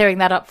 Thank you for clearing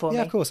that up for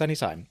Yeah, me. of course,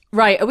 anytime.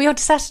 Right. Are we on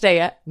to Saturday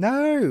yet?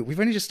 No, we've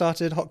only just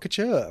started haute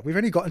couture. We've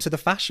only gotten to the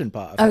fashion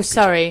part of haute couture.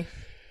 Sorry.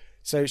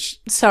 So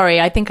Sorry.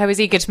 I think I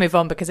was eager to move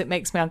on because it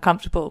makes me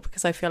uncomfortable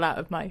because I feel out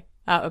of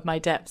my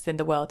depth in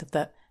the world of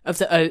the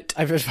haute.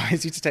 I've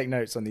advised you to take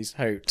notes on these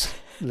haute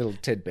little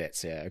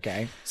tidbits here,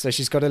 okay? So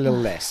she's got a little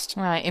list.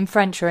 Right. In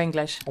French or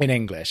English? In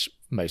English,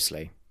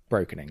 mostly.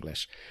 Broken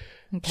English.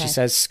 Okay. She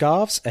says,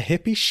 scarves are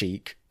hippie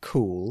chic,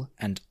 cool,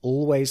 and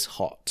always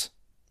hot.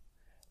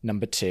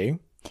 Number 2.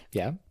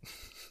 Yeah.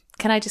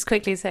 Can I just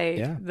quickly say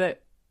Yeah.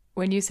 that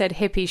when you said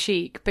hippie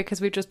chic, because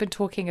we've just been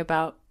talking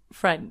about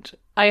French,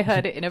 I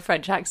heard it in a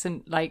French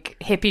accent like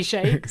hippie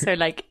shake, so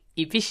like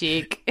hippie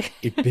chic.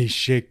 Hippie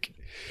chic.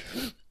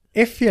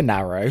 If you're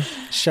narrow,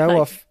 show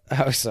off...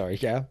 Oh, sorry,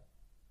 yeah.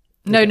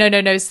 No,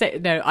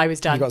 I was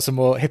done. You got some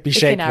more hippie you're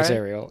shake narrow.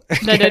 material.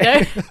 No.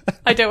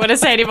 I don't want to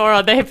say any more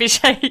on the hippie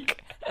shake.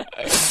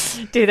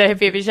 Do the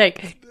hippie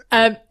shake.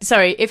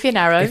 Sorry, if you're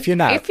narrow. If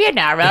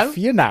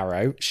you're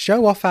narrow,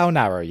 show off how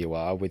narrow you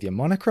are with your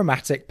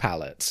monochromatic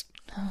palette.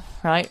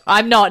 Right.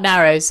 I'm not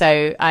narrow,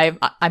 so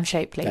I'm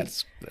shapely.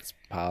 Let's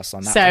pass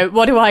on that. So one.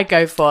 what do I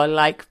go for?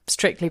 Like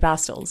strictly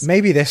pastels?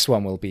 Maybe this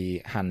one will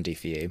be handy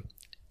for you.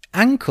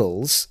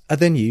 Ankles are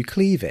the new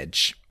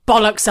cleavage.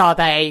 Bollocks are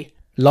they?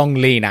 Long,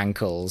 lean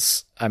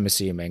ankles, I'm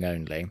assuming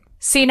only.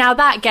 See, now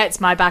that gets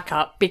my back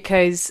up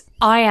because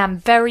I am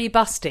very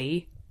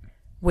busty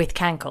with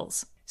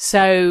cankles.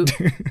 So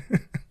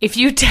if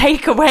you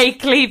take away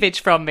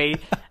cleavage from me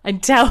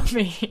and tell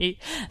me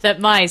that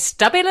my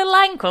stubby little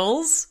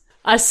ankles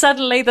are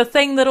suddenly the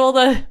thing that all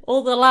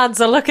the lads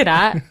are looking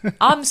at,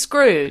 I'm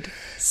screwed.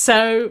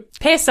 So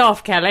piss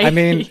off, Kelly. I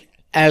mean,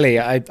 Ellie,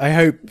 I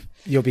hope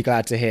you'll be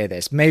glad to hear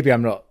this. Maybe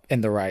I'm not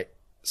in the right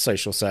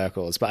social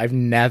circles, but I've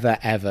never,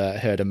 ever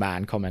heard a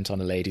man comment on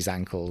a lady's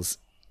ankles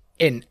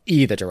in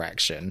either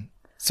direction.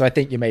 So I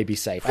think you may be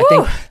safe. Whew.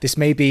 I think this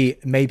maybe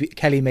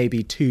Kelly may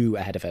be too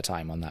ahead of her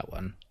time on that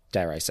one.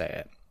 Dare I say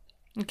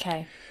it?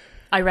 Okay.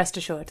 I rest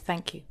assured.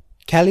 Thank you.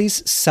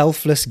 Kelly's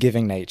selfless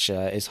giving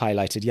nature is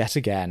highlighted yet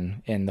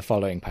again in the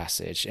following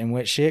passage, in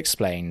which she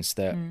explains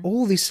that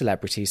all these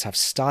celebrities have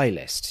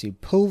stylists who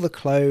pull the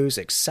clothes,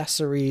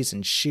 accessories,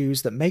 and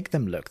shoes that make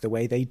them look the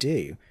way they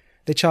do.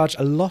 They charge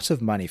a lot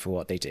of money for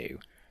what they do.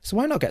 So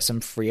why not get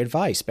some free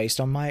advice based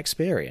on my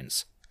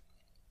experience?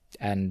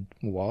 And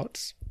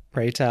what,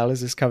 pray tell,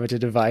 is this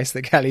coveted advice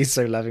that Kelly's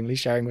so lovingly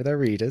sharing with her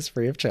readers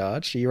free of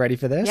charge? Are you ready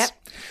for this? Yep.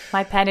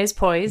 My pen is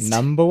poised.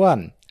 Number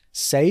 1.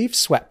 Save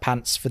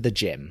sweatpants for the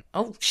gym.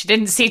 Oh, she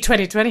didn't see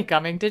 2020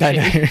 coming, did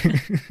I she?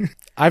 know.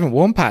 I haven't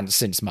worn pants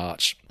since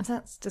March.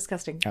 That's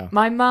disgusting. Oh.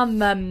 My mum,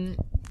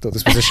 Thought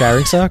this was a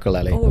sharing circle,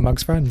 Ellie,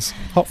 amongst friends.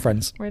 Hot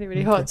friends. really,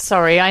 really hot.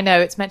 Sorry, I know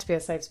it's meant to be a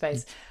safe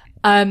space.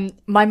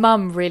 My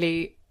mum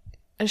really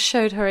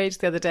showed her age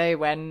the other day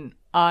when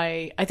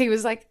I think it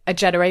was like a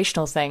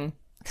generational thing.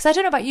 Because I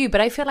don't know about you,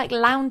 but I feel like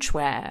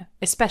loungewear,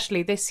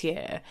 especially this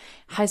year,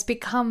 has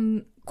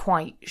become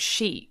quite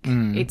chic.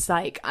 It's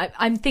like,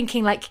 I'm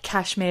thinking like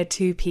cashmere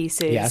two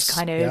pieces, Yes,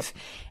 kind of. yep.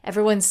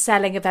 Everyone's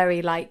selling a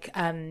very like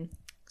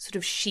sort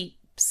of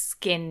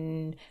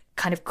sheepskin,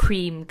 kind of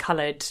cream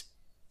coloured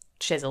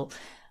chisel.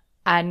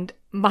 And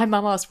my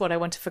mum asked what I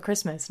wanted for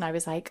Christmas, and I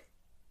was like,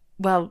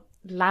 well,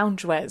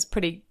 loungewear is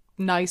pretty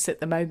nice at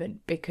the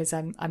moment because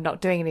I'm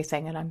not doing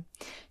anything and I'm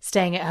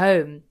staying at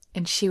home.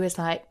 And she was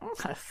like,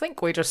 I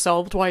think we just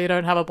solved why you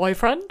don't have a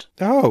boyfriend.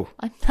 Oh,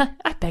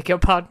 I beg your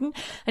pardon.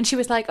 And she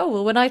was like, oh,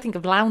 well, when I think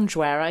of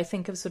loungewear, I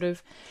think of sort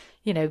of,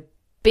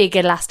 big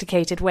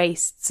elasticated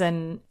waists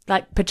and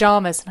like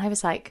pajamas. And I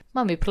was like,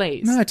 Mummy,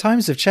 please. no,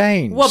 times have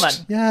changed. Woman.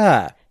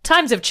 Yeah.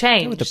 Times have Go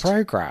changed. with the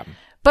programme.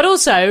 But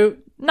also,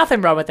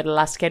 nothing wrong with an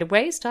elasticated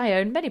waist. I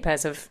own many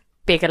pairs of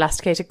big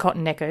elasticated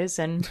cotton knickers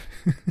and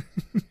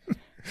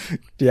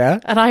Yeah?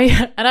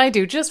 I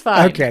do just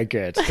fine. Okay,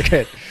 good.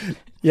 Good.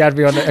 You had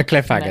me on a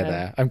cliffhanger No.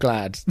 there. I'm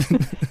glad. I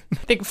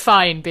think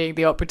fine being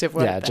the operative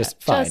word Yeah, there.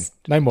 just fine.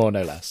 No more,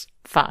 no less.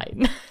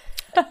 Fine.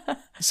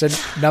 So,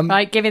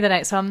 Right, give me the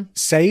next one.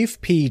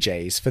 save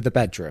PJs for the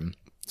bedroom.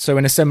 So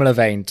in a similar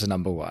vein to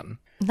number 1.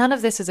 None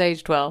of this has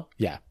aged well.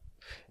 Yeah.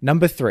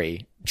 Number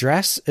 3,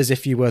 dress as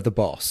if you were the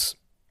boss.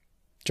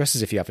 Dress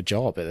as if you have a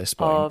job at this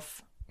point.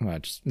 Of Well,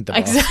 just the boss.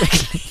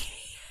 exactly.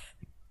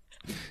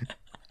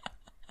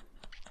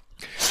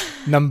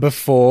 Number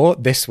 4,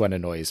 this one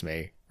annoys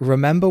me.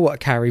 Remember what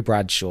Carrie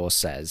Bradshaw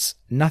says.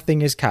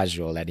 Nothing is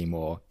casual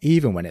anymore,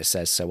 even when it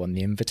says so on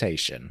the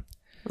invitation.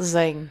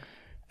 Zing.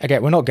 Okay,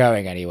 we're not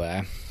going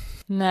anywhere.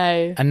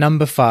 No. And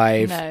number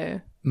 5,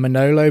 No.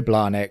 Manolo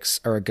Blahniks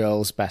are a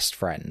girl's best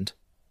friend.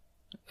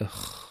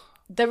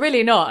 They're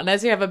really not,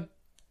 unless you have a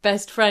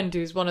best friend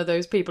who's one of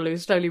those people who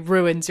slowly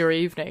ruins your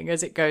evening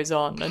as it goes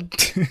on and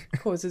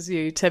causes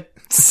you to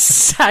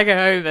sag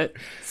home at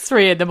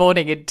 3 a.m.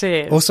 in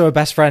tears. Also a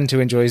best friend who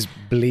enjoys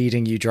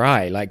bleeding you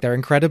dry. Like, they're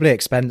incredibly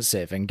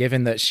expensive. And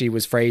given that she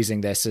was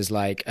phrasing this as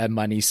like a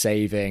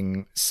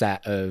money-saving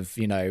set of,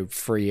 you know,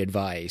 free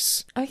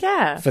advice Oh,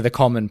 yeah. for the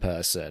common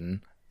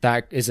person,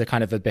 that is a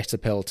kind of a bitter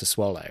pill to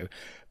swallow.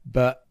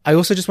 But I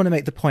also just want to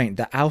make the point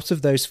that out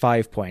of those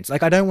 5 points,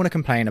 like, I don't want to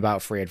complain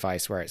about free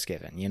advice where it's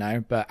given, you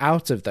know, but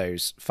out of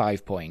those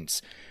 5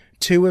 points,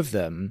 2 of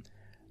them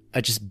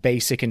are just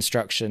basic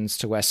instructions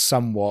to wear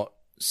somewhat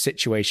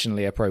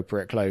situationally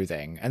appropriate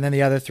clothing. And then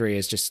the other 3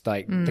 is just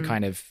like the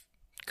kind of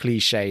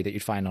cliche that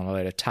you'd find on a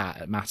load of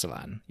tat at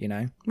Matalan, you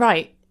know?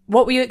 Right.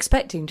 What were you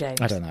expecting, James?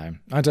 I don't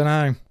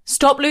know.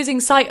 Stop losing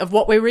sight of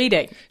what we're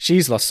reading.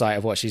 She's lost sight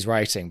of what she's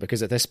writing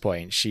because at this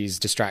point she's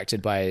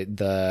distracted by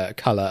the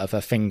colour of her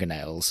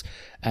fingernails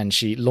and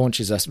she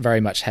launches us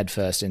very much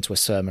headfirst into a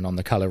sermon on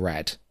the colour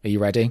red. Are you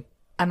ready?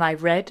 Am I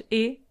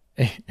ready?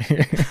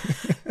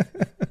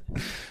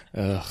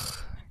 Ugh,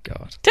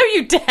 God. Don't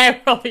you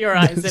dare roll your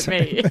eyes at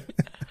me.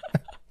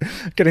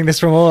 Getting this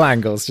from all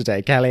angles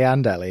today, Kelly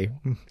and Ellie.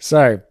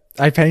 So,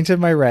 I painted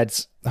my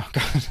reds... Oh,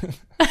 God.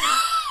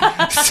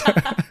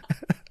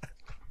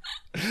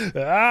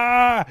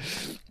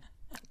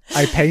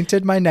 I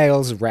painted my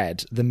nails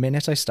red the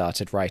minute I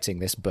started writing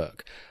this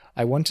book.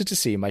 I wanted to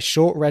see my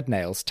short red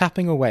nails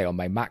tapping away on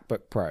my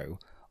MacBook Pro.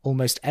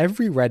 Almost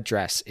every red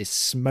dress is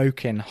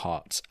smoking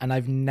hot, and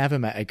I've never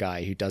met a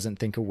guy who doesn't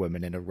think a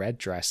woman in a red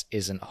dress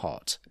isn't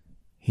hot.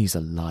 He's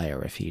a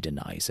liar if he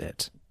denies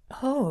it.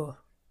 Oh.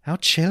 How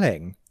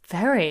chilling.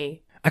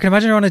 Very. I can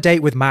imagine her on a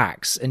date with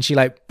Max and she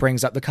like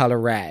brings up the color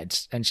red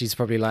and she's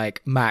probably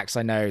like, Max,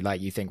 I know like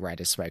you think red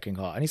is smoking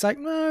hot. And he's like,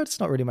 no, it's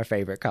not really my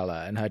favorite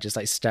color. And her just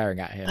like staring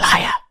at him.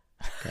 Liar.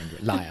 Going,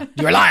 liar.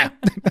 You're a liar.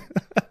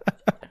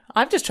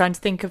 I'm just trying to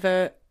think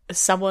of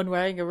someone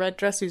wearing a red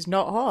dress who's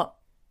not hot.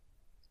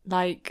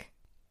 Like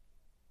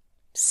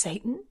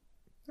Satan?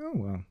 Oh,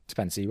 well,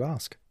 depends who you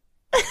ask.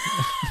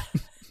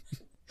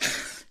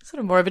 Sort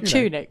of more of a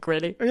tunic,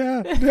 really.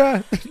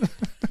 Yeah.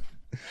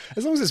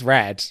 As long as it's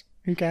red.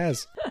 Who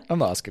cares? I'm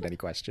not asking any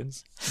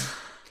questions.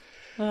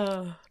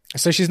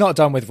 So she's not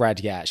done with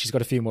red yet. She's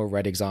got a few more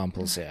red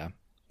examples here.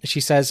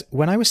 She says,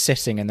 when I was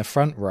sitting in the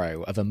front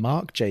row of a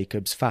Marc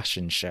Jacobs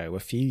fashion show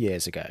a few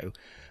years ago,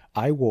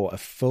 I wore a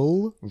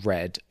full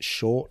red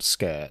short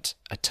skirt,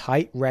 a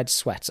tight red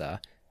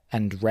sweater,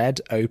 and red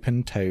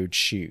open-toed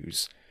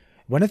shoes.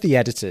 One of the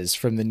editors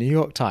from the New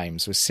York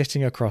Times was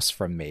sitting across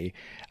from me,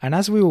 and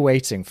as we were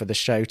waiting for the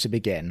show to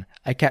begin,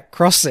 I kept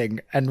crossing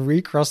and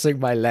recrossing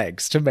my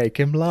legs to make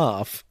him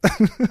laugh.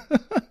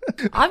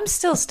 I'm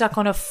still stuck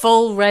on a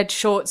full red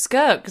short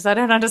skirt because I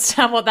don't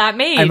understand what that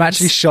means. I'm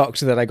actually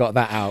shocked that I got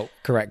that out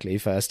correctly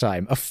first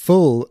time. A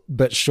full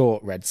but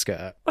short red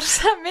skirt. What does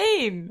that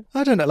mean?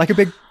 I don't know, like a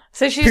big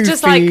So she's poofy,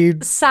 just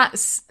like sat...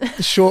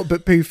 short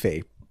but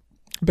poofy.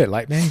 A bit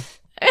like me.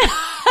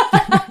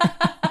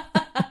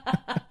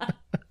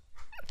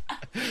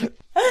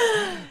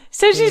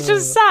 So she's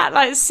just sat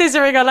like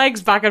scissoring her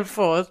legs back and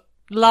forth,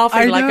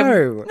 laughing like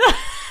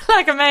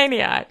a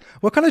maniac.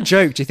 What kind of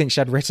joke do you think she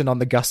had written on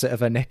the gusset of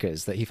her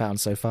knickers that he found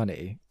so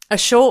funny? A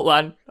short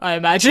one, I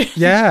imagine.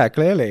 Yeah,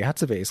 clearly. Had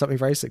to be. Something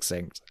very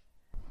succinct.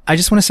 I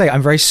just want to say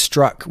I'm very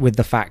struck with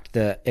the fact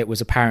that it was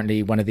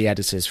apparently one of the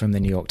editors from the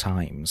New York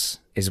Times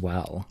as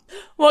well.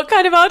 What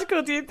kind of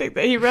article do you think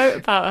that he wrote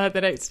about her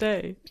the next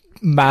day?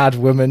 Mad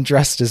woman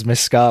dressed as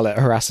Miss Scarlet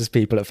harasses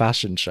people at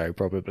fashion show,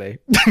 probably.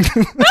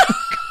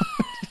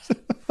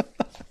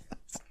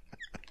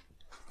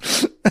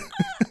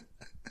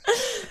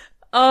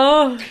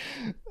 Oh,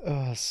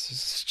 so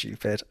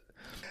stupid.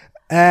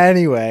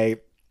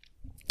 Anyway,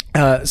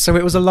 so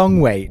it was a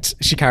long wait.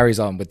 She carries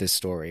on with this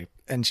story.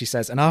 And she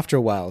says, and after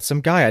a while,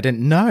 some guy I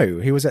didn't know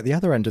who was at the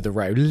other end of the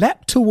row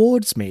leapt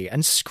towards me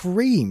and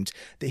screamed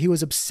that he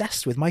was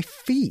obsessed with my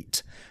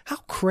feet. How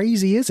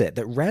crazy is it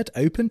that red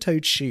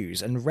open-toed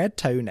shoes and red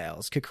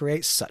toenails could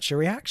create such a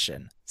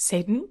reaction?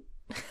 Satan?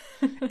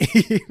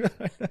 He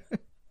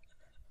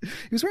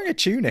was wearing a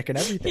tunic and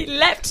everything. He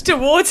leapt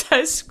towards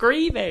her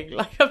screaming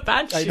like a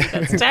banshee.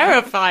 That's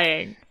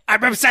terrifying.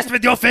 I'm obsessed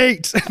with your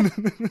feet!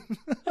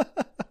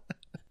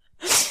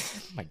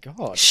 My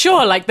God.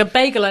 Sure, like the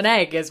bagel and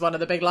egg is one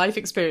of the big life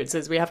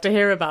experiences we have to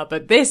hear about,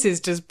 but this is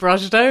just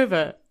brushed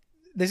over.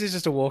 This is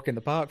just a walk in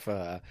the park for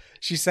her.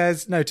 She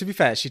says, no, to be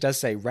fair, she does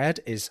say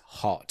red is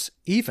hot,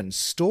 even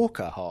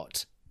stalker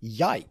hot.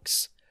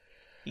 Yikes.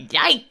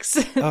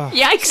 Yikes. Oh,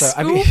 Yikes, so,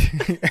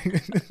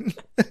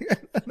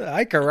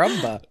 Ay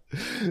caramba.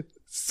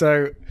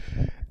 So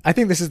I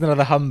think this is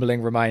another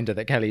humbling reminder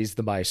that Kelly's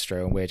the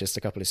maestro and we're just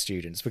a couple of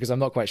students, because I'm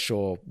not quite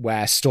sure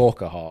where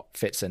stalker hot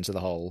fits into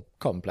the whole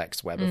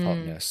complex web of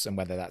hotness and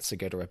whether that's a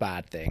good or a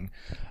bad thing.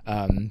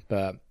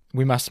 But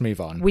we must move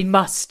on. We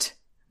must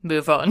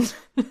move on.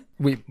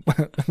 We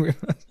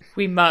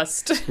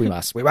must.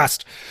 We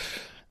must.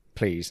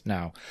 Please,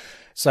 now.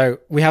 So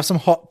we have some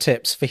hot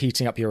tips for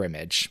heating up your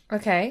image.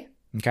 Okay.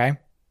 Okay?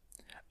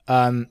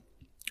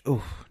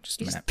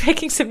 Just a minute.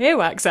 Picking some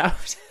earwax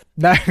out.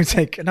 No,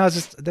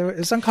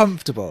 it's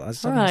uncomfortable.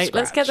 All right,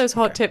 let's get those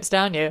hot tips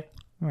down you.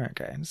 All right,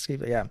 okay, let's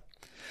keep it, yeah.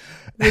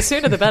 The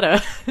sooner the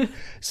better.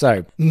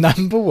 So,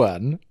 number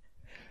 1,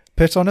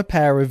 put on a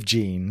pair of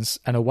jeans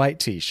and a white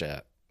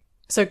t-shirt.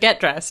 So get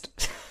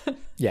dressed.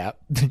 Yeah.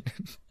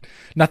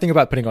 Nothing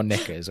about putting on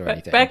knickers or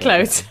anything. Wear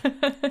clothes.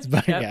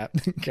 But, yeah.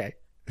 Okay.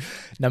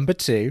 Number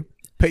 2,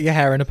 put your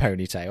hair in a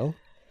ponytail.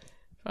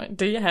 Right,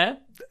 do your hair.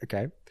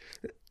 Okay.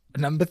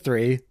 Number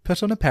 3,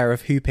 put on a pair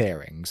of hoop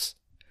earrings.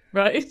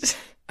 Right.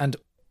 And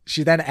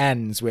she then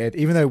ends with,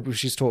 even though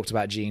she's talked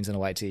about jeans and a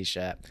white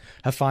t-shirt,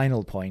 her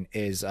final point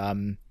is,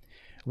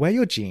 wear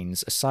your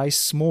jeans a size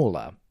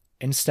smaller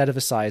instead of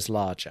a size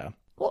larger.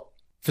 What?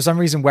 For some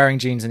reason, wearing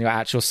jeans in your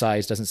actual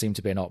size doesn't seem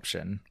to be an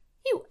option.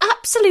 You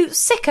absolute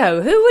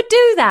sicko. Who would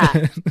do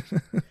that?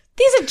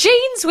 These are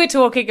jeans we're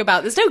talking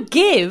about. There's no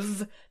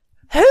give.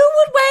 Who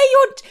would wear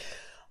your...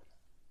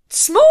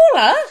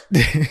 Smaller?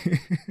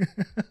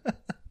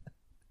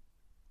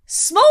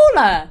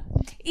 Smaller.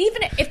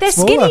 Even if they're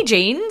skinny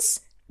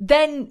jeans,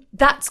 then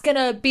that's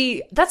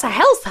a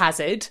health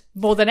hazard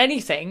more than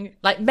anything.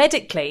 Like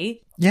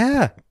medically.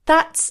 Yeah.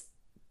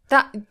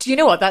 Do you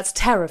know what? That's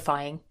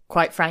terrifying,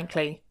 quite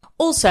frankly.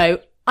 Also,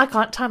 I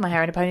can't tie my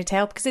hair in a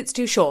ponytail because it's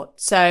too short.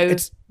 So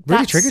it's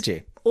really triggered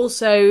you.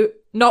 Also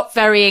not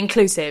very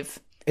inclusive.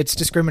 It's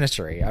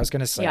discriminatory, I was going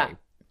to say. Yeah.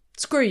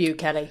 Screw you,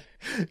 Kelly.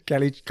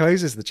 Kelly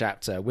closes the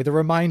chapter with a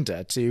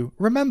reminder to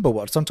remember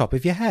what's on top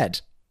of your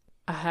head.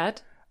 A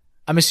head?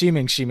 I'm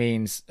assuming she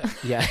means,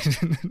 yeah,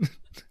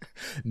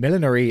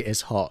 millinery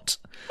is hot.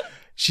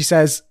 She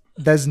says,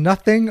 there's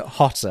nothing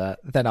hotter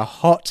than a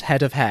hot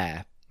head of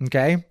hair,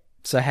 okay?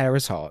 So hair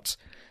is hot.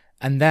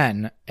 And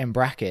then, in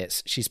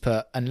brackets, she's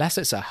put, unless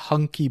it's a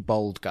hunky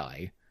bald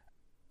guy.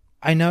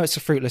 I know it's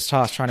a fruitless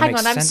task trying to make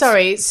sense. Hang on, I'm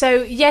sorry.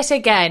 So, yet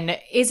again,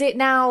 is it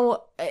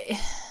now...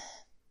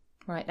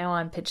 Right, now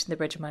I'm pinching the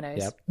bridge of my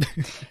nose.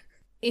 Yep.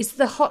 Is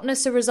the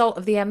hotness a result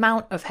of the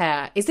amount of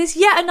hair? Is this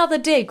yet another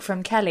dig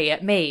from Kelly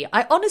at me?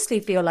 I honestly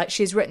feel like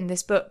she's written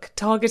this book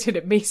targeted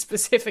at me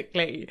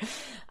specifically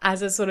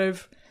as a sort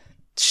of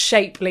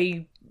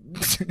shapely,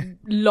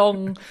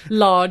 long,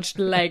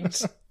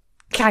 large-legged,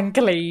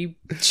 cankly,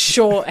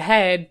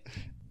 short-haired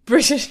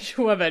British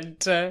woman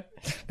to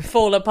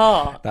fall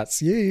apart.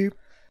 That's you.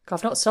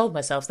 I've not sold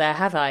myself there,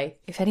 have I?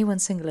 If anyone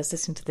single has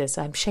listened to this,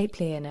 I'm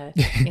shapely in a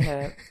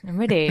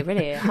really,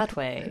 really hard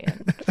way.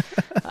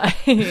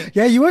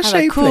 Yeah, you were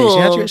shapely. Cool,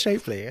 she had you at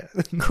shapely.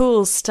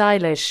 Cool,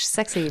 stylish,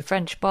 sexy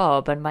French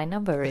bob, and my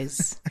number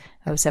is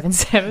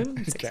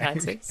 077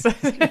 696.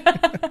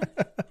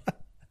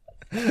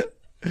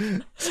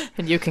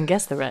 And you can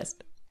guess the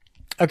rest.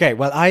 Okay,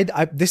 well, I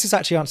this has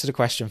actually answered a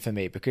question for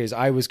me because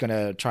I was going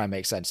to try and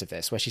make sense of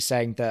this, where she's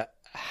saying that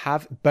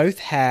have both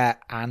hair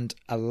and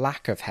a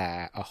lack of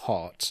hair are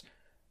hot,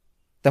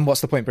 then what's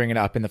the point bringing it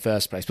up in the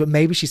first place? But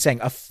maybe she's saying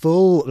a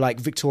full, like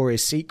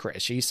Victoria's Secret,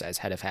 as she says,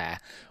 head of hair,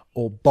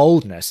 or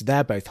boldness,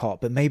 they're both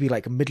hot, but maybe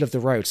like middle of the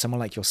road, someone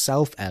like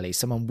yourself, Ellie,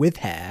 someone with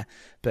hair,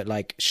 but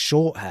like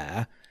short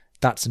hair,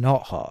 that's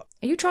not hot.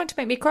 Are you trying to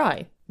make me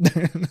cry?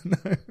 No.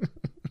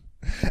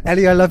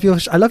 Ellie, I love your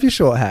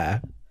short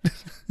hair.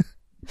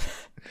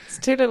 It's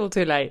too little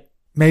too late.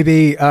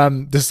 Maybe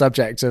the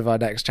subject of our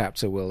next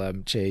chapter will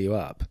cheer you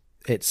up.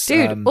 It's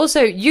dude.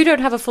 Also, you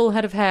don't have a full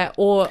head of hair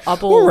or a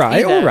bald. All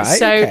right.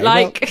 So, okay,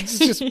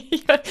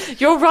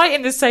 like, you're right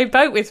in the same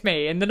boat with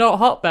me in the not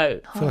hot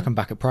boat. I feel like I'm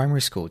back at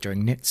primary school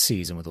during knit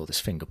season with all this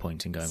finger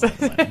pointing going on at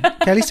the moment.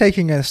 Kelly's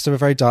taking us to a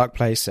very dark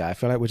place here. I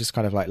feel like we're just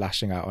kind of like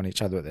lashing out on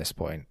each other at this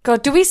point.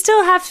 God, do we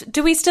still have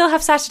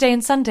Saturday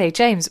and Sunday,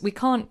 James? We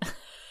can't.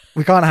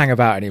 We can't hang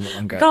about any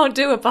longer. Can't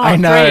do a part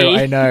 3.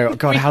 I know.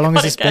 God, how long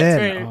has this been?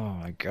 Through. Oh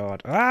my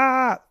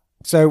God.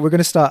 So we're going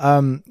to start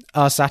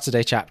our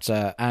Saturday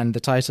chapter, and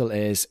the title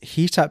is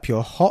Heat Up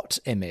Your Hot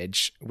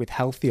Image with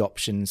Healthy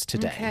Options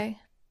Today. Okay.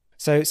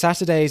 So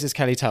Saturdays, as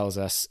Kelly tells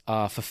us,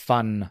 are for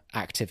fun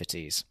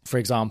activities. For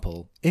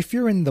example, if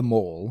you're in the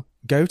mall,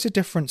 go to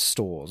different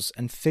stores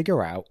and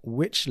figure out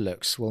which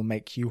looks will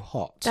make you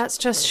hot. That's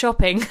just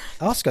shopping.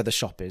 Ask other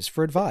shoppers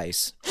for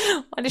advice.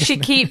 Why does she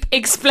keep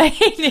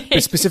explaining?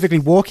 But specifically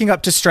walking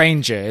up to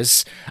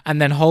strangers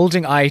and then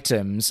holding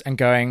items and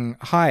going,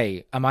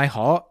 hi, am I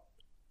hot?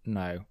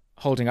 No.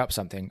 Holding up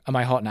something. Am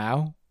I hot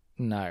now?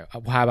 No.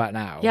 How about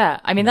now? Yeah,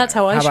 I mean, that's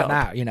how I shop. How about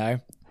now? You know,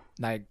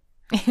 like...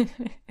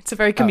 It's a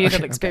very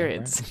communal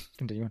experience. Okay, right.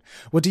 Continue on.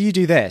 Well, do you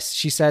do this?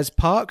 She says,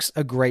 parks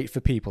are great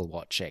for people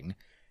watching.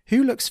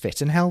 Who looks fit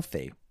and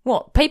healthy?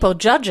 What? People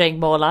judging,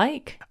 more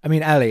like? I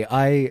mean, Ellie,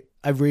 I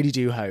really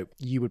do hope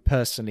you would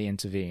personally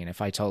intervene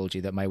if I told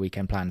you that my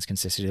weekend plans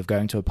consisted of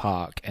going to a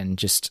park and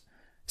just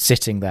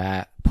sitting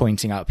there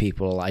pointing out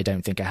people I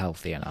don't think are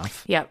healthy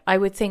enough. Yeah, I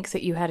would think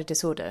that you had a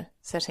disorder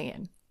setting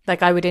in.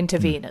 Like, I would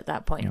intervene at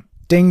that point. Yeah.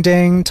 Ding,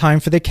 ding, time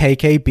for the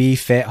KKB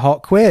Fit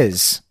Hot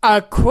Quiz. A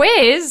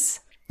quiz?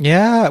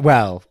 Yeah,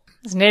 well...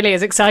 It's nearly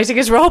as exciting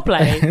as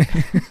roleplay.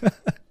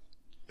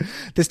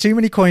 There's too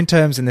many coin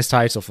terms in this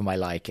title for my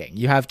liking.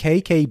 You have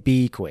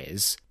KKB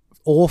quiz,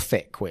 or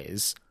fit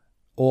quiz,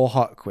 or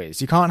hot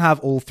quiz. You can't have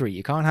all three.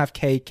 You can't have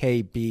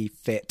KKB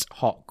fit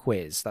hot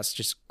quiz. That's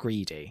just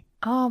greedy.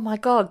 Oh my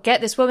God, get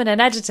this woman an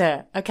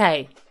editor.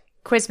 Okay,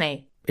 quiz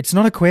me. It's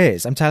not a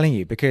quiz, I'm telling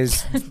you,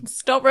 because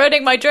Stop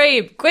ruining my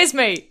dream. Quiz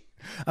me.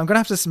 I'm going to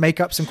have to make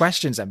up some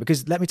questions then,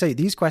 because let me tell you,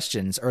 these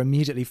questions are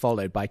immediately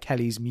followed by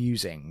Kelly's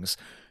musings,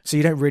 so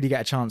you don't really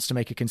get a chance to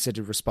make a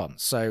considered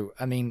response. So,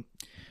 I mean,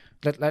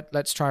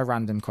 let's try a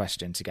random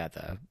question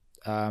together.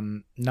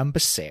 Number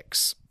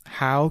 6,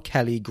 how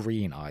Kelly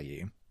Green are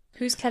you?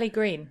 Who's Kelly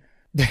Green?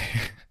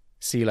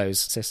 CeeLo's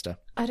sister.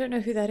 I don't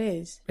know who that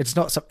is. It's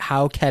not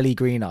how Kelly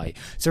Green are you?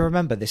 So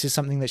remember, this is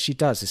something that she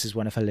does. This is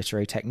one of her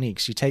literary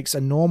techniques. She takes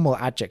a normal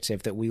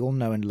adjective that we all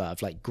know and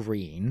love, like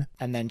green,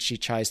 and then she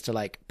tries to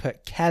like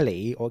put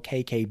Kelly or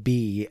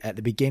KKB at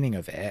the beginning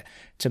of it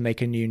to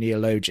make a new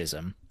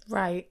neologism.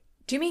 Right.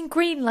 Do you mean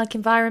green like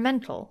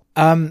environmental?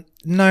 No,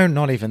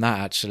 not even that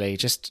actually.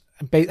 Just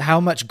how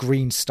much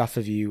green stuff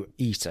have you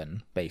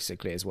eaten,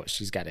 basically, is what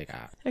she's getting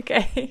at.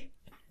 Okay.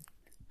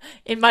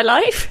 In my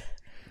life?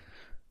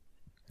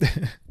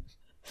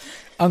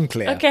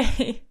 Unclear.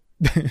 Okay.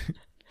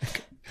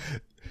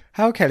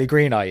 How Kelly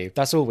Green are you?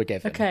 That's all we're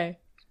given. Okay.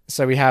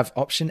 So we have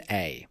option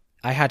A.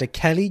 I had a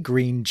Kelly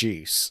Green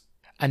juice.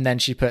 And then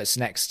she puts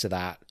next to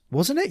that,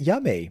 wasn't it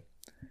yummy?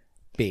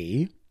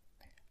 B.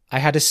 I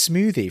had a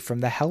smoothie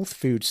from the health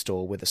food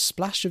store with a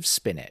splash of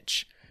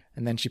spinach.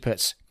 And then she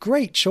puts,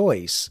 great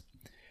choice.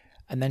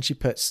 And then she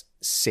puts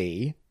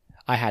C.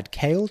 I had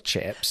kale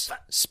chips,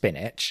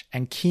 spinach,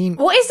 and quinoa.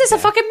 What is this, a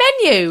fucking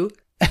menu?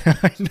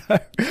 I know.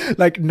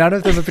 Like, none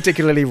of them are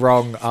particularly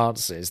wrong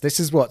answers. This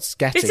is what's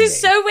getting This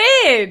is me. so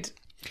weird.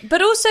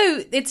 But also,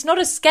 it's not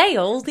a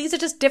scale. These are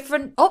just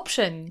different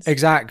options.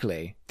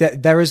 Exactly.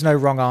 There is no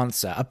wrong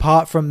answer,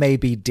 apart from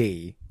maybe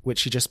D, which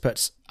she just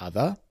puts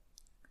other.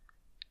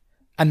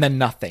 And then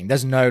nothing.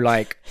 There's no,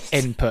 like,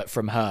 input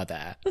from her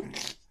there,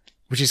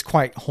 which is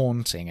quite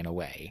haunting in a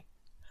way.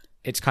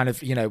 It's kind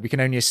of, you know, we can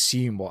only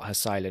assume what her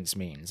silence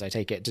means. I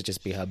take it to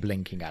just be her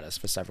blinking at us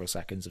for several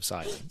seconds of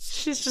silence.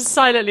 She's just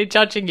silently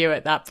judging you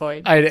at that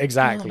point.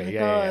 Exactly.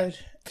 Oh my yeah.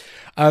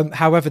 God.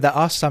 However, there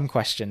are some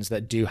questions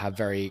that do have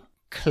very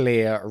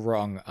clear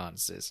wrong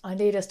answers. I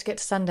need us to get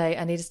to Sunday.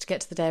 I need us to get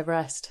to the day of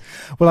rest.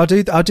 Well,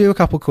 I'll do a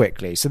couple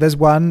quickly. So there's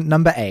one,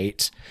 number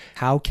 8.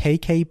 How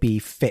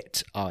KKB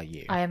fit are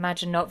you? I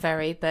imagine not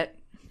very, but...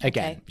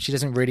 Again, okay. She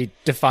doesn't really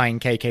define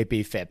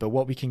KKB fit, but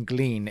what we can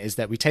glean is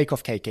that we take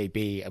off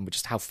KKB and we're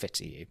just how fit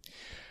are you?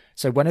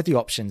 So one of the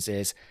options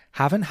is,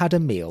 haven't had a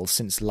meal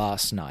since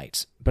last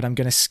night, but I'm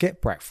going to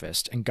skip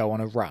breakfast and go on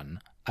a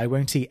run. I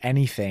won't eat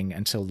anything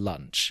until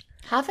lunch.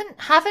 Haven't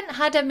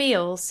had a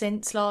meal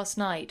since last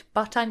night,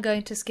 but I'm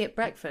going to skip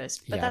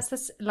breakfast. But Yeah.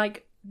 that's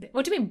like,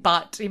 what do you mean,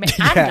 but? You mean,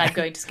 and I'm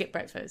going to skip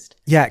breakfast.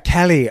 Yeah,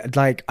 Kelly,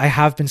 like, I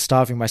have been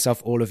starving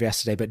myself all of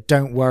yesterday, but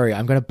don't worry,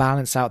 I'm going to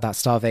balance out that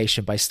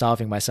starvation by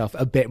starving myself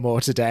a bit more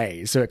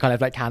today. So it kind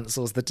of like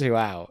cancels the 2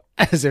 out,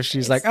 as if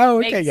she's like, oh,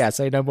 okay, yeah,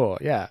 say no more.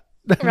 Yeah.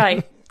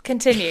 Right.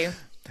 Continue.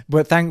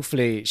 But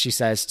thankfully, she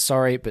says,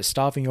 sorry, but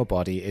starving your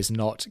body is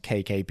not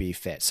KKB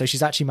fit. So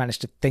she's actually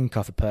managed to think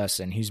of a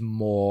person who's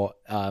more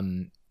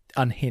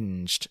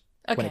unhinged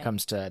when it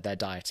comes to their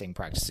dieting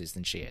practices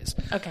than she is.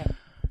 Okay.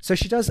 So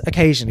she does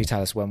occasionally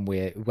tell us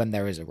when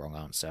there is a wrong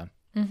answer.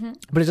 Mm-hmm.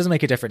 But it doesn't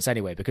make a difference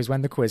anyway, because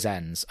when the quiz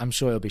ends, I'm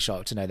sure you'll be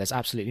shocked to know there's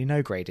absolutely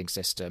no grading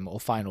system or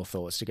final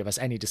thoughts to give us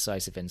any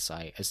decisive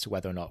insight as to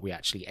whether or not we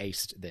actually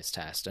aced this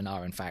test and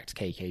are in fact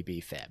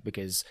KKB fit,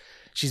 because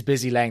she's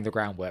busy laying the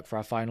groundwork for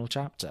our final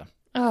chapter.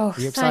 Oh, are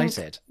you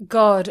excited? Thank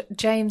God,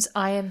 James,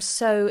 I am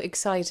so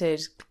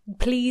excited.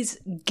 Please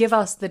give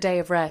us the day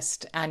of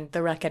rest and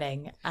the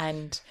reckoning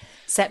and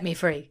set me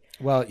free.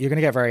 Well, you're going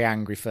to get very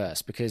angry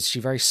first, because she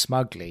very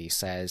smugly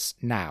says,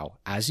 now,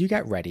 as you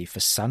get ready for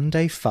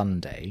Sunday Fun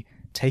Day,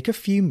 take a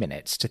few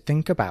minutes to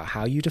think about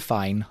how you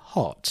define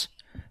hot.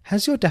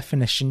 Has your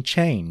definition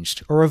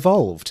changed or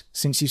evolved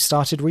since you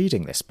started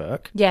reading this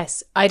book?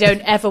 Yes, I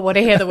don't ever want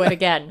to hear the word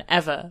again,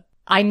 ever.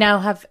 I now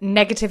have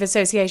negative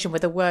association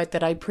with a word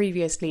that I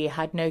previously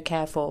had no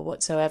care for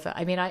whatsoever.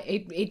 I mean,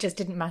 it just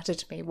didn't matter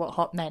to me what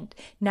hot meant.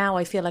 Now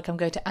I feel like I'm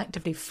going to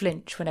actively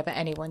flinch whenever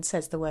anyone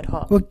says the word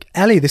hot. Well,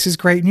 Ellie, this is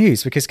great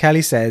news, because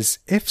Kelly says,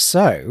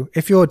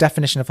 if your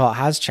definition of hot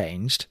has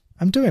changed,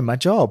 I'm doing my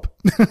job.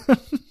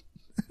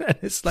 And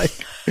it's like,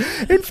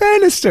 in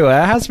fairness to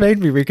her, it has made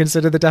me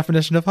reconsider the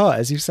definition of hot,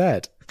 as you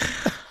said.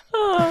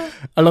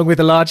 Along with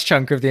a large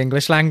chunk of the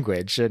English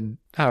language and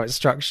how it's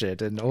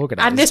structured and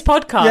organised. And this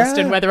podcast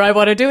and whether I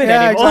want to do it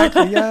yeah, anymore.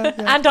 Exactly. Yeah,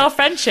 yeah. And our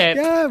friendship.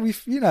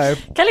 Yeah,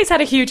 Kelly's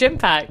had a huge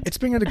impact. It's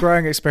been a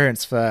growing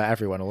experience for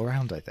everyone all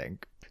around, I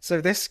think.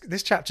 So this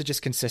chapter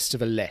just consists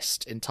of a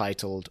list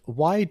entitled,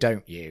 Why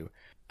Don't You?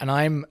 And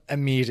I'm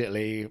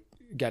immediately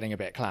getting a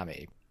bit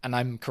clammy. And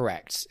I'm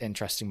correct in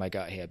trusting my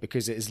gut here,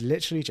 because it is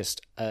literally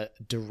just a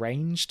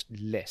deranged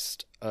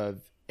list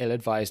of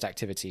ill-advised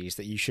activities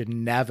that you should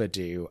never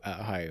do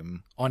at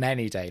home on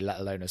any day, let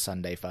alone a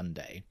Sunday Fun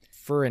Day.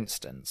 For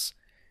instance,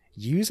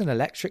 use an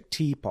electric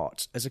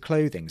teapot as a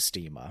clothing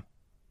steamer.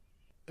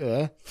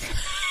 Your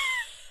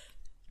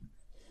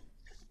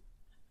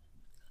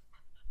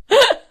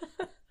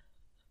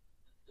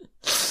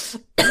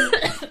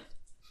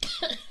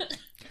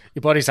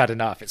body's had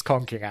enough. It's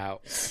conking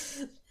out.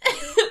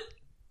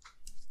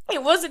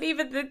 it wasn't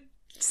even the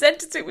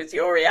sentence, it was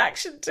your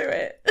reaction to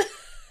it.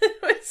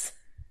 It was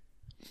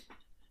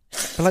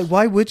But like,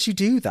 why would you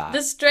do that?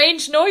 the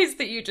strange noise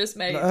that you just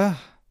made.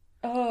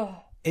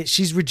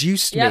 She's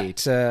reduced me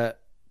to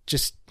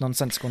just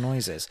nonsensical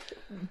noises.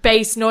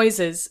 Bass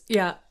noises.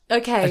 Yeah.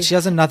 Okay. And she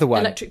has another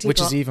one, Electric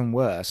which is teapot. even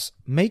worse.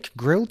 Make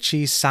grilled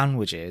cheese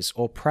sandwiches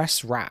or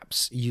press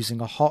wraps using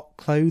a hot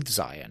clothes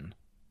iron.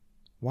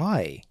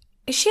 Why?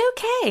 Is she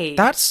okay?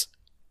 That's,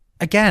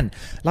 again,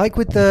 like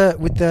with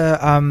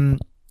the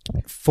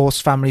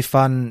Forced Family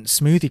Fun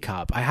smoothie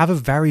cup. I have a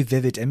very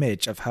vivid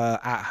image of her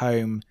at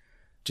home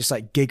just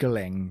like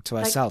giggling to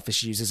herself as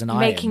she uses an iron.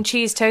 Making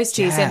cheese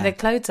toasties in the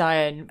clothes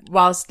iron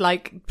whilst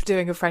like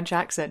doing a French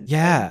accent.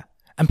 Yeah.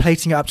 And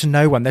plating it up to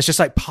no one. There's just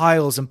like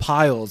piles and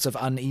piles of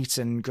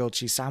uneaten grilled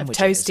cheese sandwiches.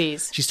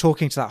 Toasties. She's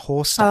talking to that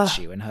horse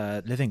statue in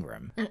her living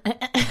room.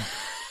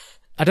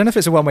 I don't know if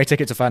it's a one-way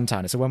ticket to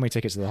Funtown. It's a one-way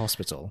ticket to the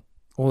hospital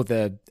or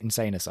the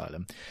insane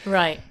asylum.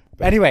 Right.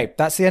 But anyway,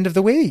 that's the end of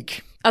the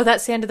week. Oh,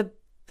 that's the end of the...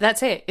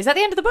 That's it. Is that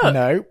the end of the book?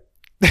 No.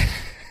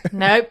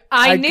 No.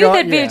 I knew got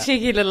there'd be ya. a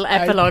cheeky little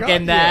epilogue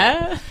in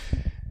there.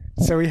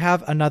 So we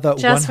have another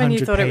Just 100 when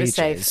you thought it was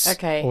pages safe.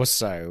 Okay. or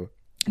so.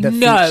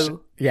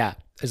 No. Yeah,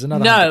 there's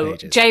another 100 No,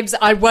 pages. James,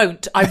 I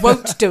won't. I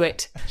won't do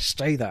it.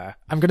 Stay there.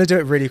 I'm going to do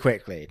it really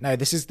quickly. No,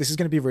 this is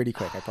going to be really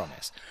quick, I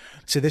promise.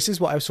 So this is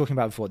what I was talking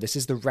about before. This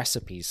is the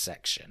recipes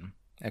section,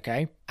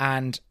 okay?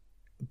 And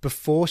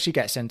before she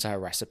gets into her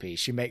recipe,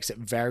 she makes it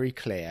very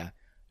clear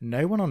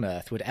no one on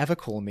earth would ever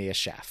call me a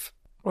chef.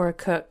 Or a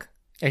cook.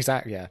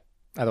 Exactly, yeah.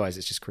 Otherwise,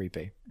 it's just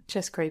creepy.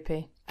 Just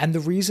creepy. And the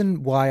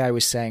reason why I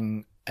was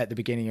saying at the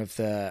beginning of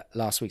the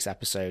last week's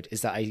episode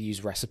is that I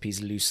use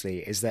recipes loosely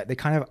is that they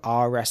kind of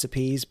are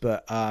recipes,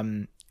 but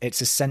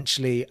it's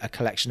essentially a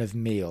collection of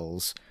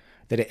meals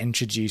that are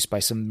introduced by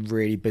some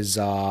really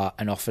bizarre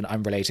and often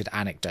unrelated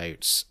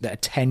anecdotes that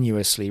are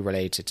tenuously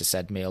related to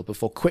said meal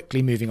before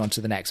quickly moving on to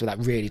the next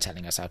without really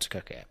telling us how to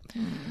cook it.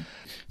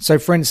 So,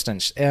 for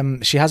instance,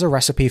 she has a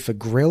recipe for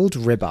grilled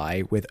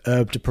ribeye with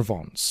herbe de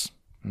Provence.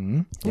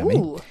 Yummy.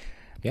 Ooh.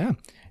 Yeah.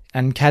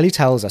 And Kelly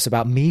tells us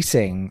about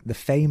meeting the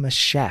famous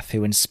chef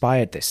who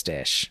inspired this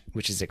dish,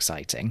 which is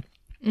exciting.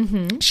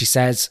 Mm-hmm. She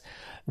says,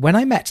 when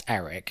I met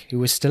Eric, who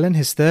was still in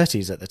his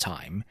 30s at the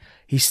time,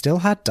 he still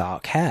had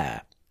dark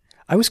hair.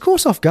 I was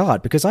caught off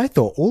guard because I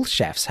thought all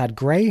chefs had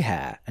grey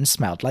hair and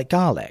smelled like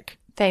garlic.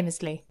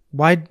 Famously.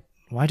 Why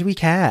do we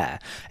care?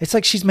 It's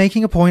like she's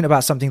making a point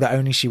about something that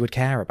only she would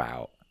care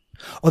about.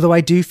 Although I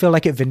do feel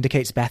like it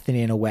vindicates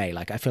Bethany in a way.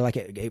 Like I feel like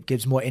it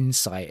gives more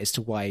insight as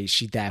to why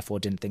she therefore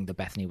didn't think that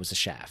Bethany was a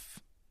chef.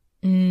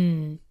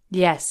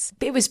 Yes.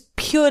 It was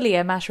purely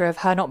a matter of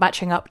her not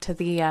matching up to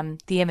the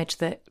image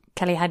that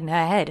Kelly had in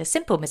her head. A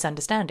simple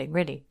misunderstanding,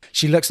 really.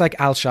 She looks like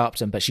Al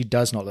Sharpton, but she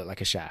does not look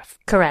like a chef.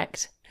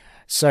 Correct.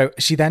 So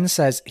she then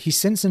says, he's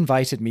since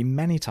invited me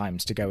many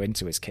times to go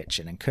into his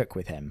kitchen and cook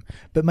with him,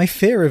 but my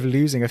fear of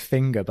losing a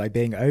finger by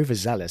being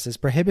overzealous has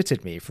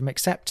prohibited me from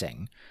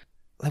accepting.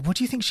 Like, what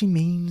do you think she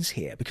means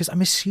here? Because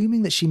I'm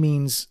assuming that she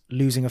means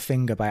losing a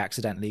finger by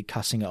accidentally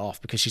cutting it off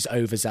because she's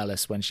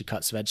overzealous when she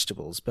cuts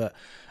vegetables. But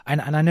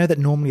and I know that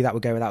normally that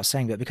would go without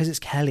saying, but because it's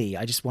Kelly,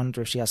 I just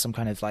wonder if she has some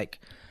kind of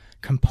like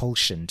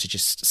compulsion to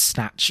just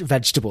snatch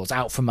vegetables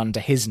out from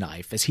under his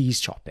knife as he's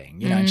chopping,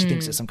 you know, and she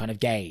thinks it's some kind of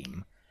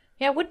game.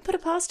 Yeah, I wouldn't put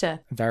it past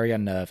her. Very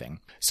unnerving.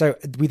 So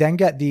we then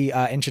get the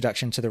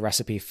introduction to the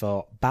recipe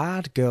for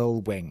bad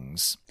girl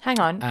wings. Hang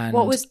on. And-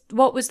 what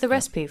was the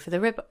recipe for the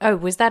rib? Oh,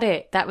 was that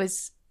it? That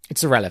was...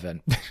 It's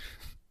irrelevant.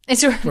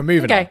 We're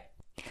moving on.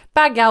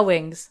 Bad gal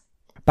wings.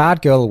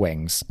 Bad girl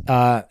wings.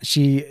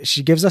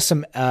 She gives us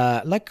some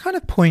like kind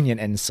of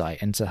poignant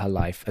insight into her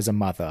life as a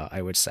mother,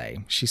 I would say.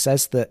 She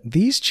says that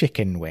these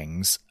chicken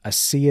wings are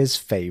Sia's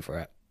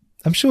favourite.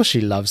 I'm sure she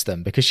loves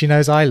them because she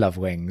knows I love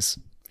wings.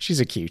 She's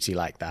a cutie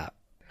like that.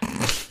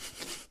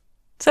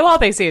 So are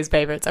they Sia's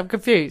favourites? I'm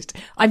confused.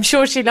 I'm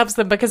sure she loves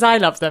them because I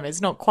love them.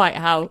 It's not quite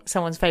how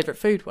someone's favourite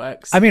food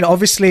works. I mean,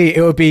 obviously,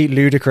 it would be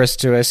ludicrous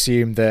to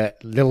assume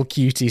that little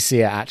cutie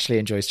Sia actually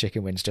enjoys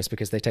chicken wings just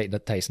because they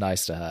taste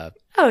nice to her.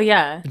 Oh,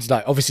 yeah. It's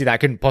like, obviously, that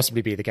couldn't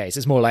possibly be the case.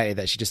 It's more likely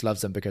that she just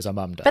loves them because her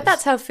mum does. But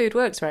that's how food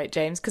works, right,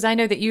 James? Because I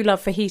know that you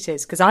love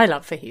fajitas because I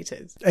love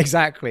fajitas.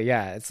 Exactly,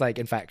 yeah. It's like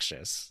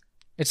infectious.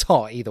 It's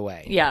hot either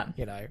way. Yeah.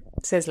 You know.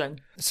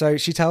 Sizzling. So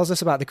she tells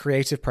us about the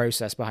creative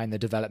process behind the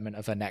development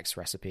of her next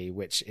recipe,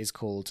 which is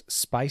called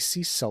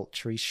spicy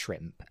sultry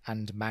shrimp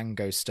and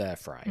mango stir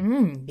fry.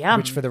 Yum.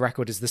 Which, for the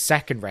record, is the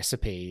second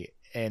recipe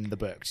in the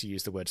book to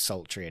use the word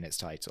sultry in its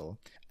title.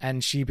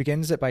 And she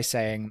begins it by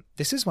saying,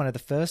 "This is one of the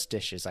first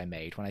dishes I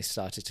made when I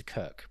started to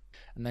cook."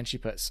 And then she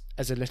puts,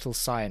 "as a little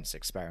science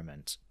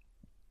experiment."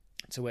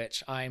 To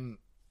which I'm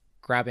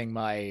grabbing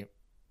my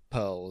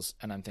pearls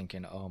and I'm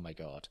thinking, oh my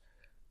God,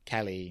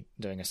 Kelly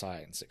doing a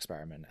science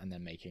experiment and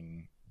then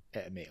making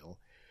it a meal.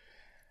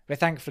 But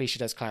thankfully she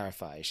does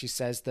clarify. She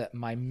says that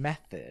my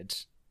method,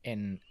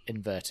 in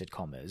inverted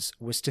commas,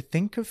 was to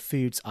think of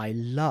foods I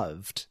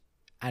loved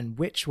and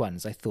which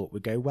ones I thought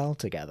would go well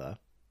together.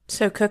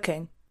 So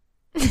cooking.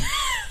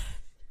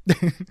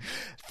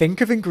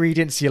 Think of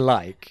ingredients you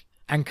like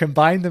and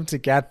combine them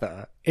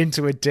together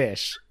into a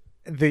dish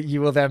that you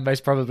will then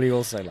most probably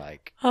also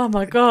like. Oh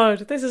my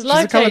God, this is She's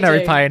a culinary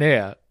life-changing.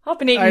 pioneer. I've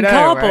been eating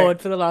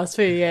cardboard for the last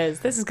few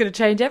years. This is going to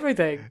change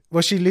everything.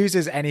 Well, she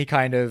loses any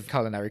kind of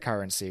culinary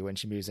currency when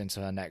she moves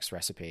into her next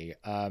recipe.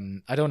 I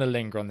don't want to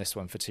linger on this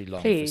one for too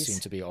long for soon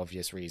to be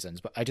obvious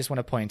reasons, but I just want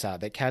to point out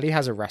that Kelly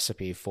has a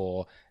recipe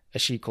for,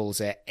 as she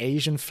calls it,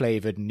 Asian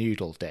flavored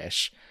noodle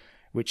dish,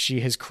 which she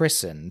has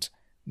christened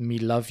 "Me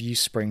Love You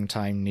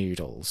Springtime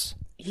Noodles."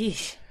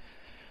 Yeesh.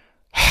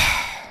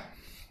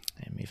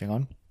 Moving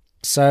on.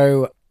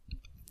 So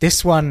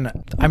this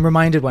one, I'm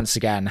reminded once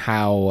again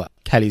how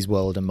Kelly's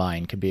world and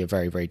mine can be a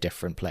very, very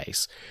different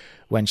place.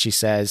 When she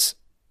says,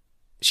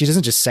 she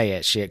doesn't just say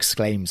it, she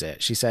exclaims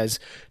it. She says,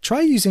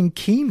 "Try using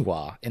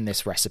quinoa in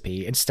this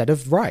recipe instead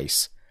of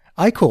rice.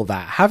 I call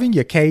that having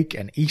your cake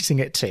and eating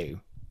it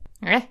too."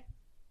 Eh?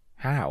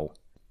 How?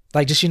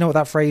 Like, does she know what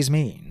that phrase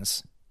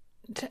means?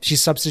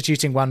 She's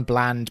substituting one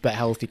bland but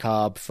healthy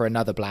carb for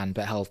another bland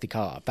but healthy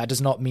carb. That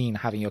does not mean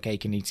having your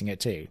cake and eating it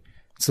too.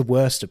 It's the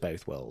worst of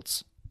both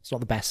worlds. It's not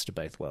the best of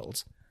both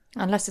worlds.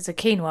 Unless it's a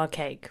quinoa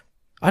cake.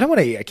 I don't want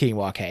to eat a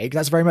quinoa cake.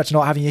 That's very much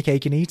not having your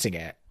cake and eating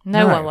it.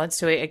 No one wants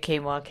to eat a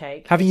quinoa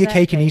cake. Having your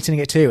cake and eating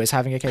it too is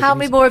having a cake. How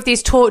many more of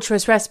these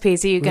torturous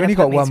recipes are you going to put me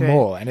through? We've only got one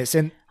more, and it's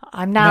in...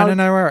 I'm now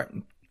No.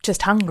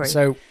 just hungry.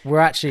 So we're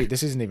actually...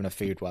 This isn't even a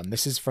food one.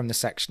 This is from the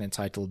section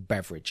entitled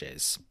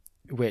Beverages,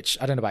 which,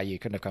 I don't know about you,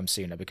 couldn't have come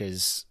sooner,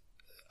 because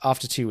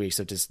after 2 weeks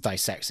of just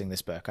dissecting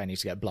this book, I need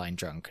to get blind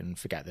drunk and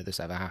forget that this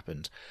ever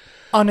happened.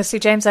 Honestly,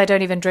 James, I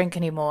don't even drink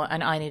anymore,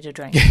 and I need a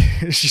drink.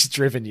 She's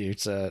driven you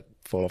to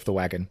fall off the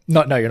wagon.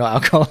 No, you're not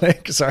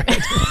alcoholic. Sorry.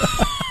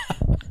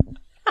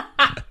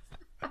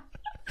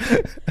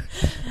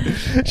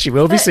 She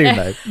will be soon,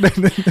 though.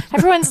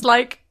 Everyone's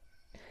like,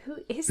 who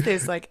is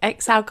this, like,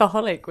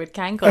 ex-alcoholic with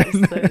cankles?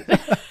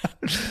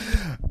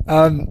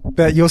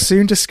 But you'll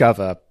soon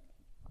discover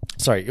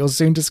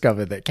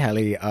that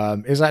Kelly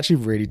is actually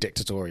really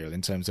dictatorial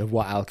in terms of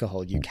what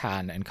alcohol you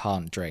can and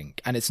can't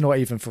drink. And it's not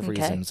even for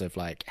reasons of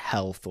like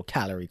health or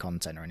calorie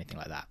content or anything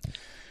like that.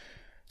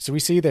 So we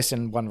see this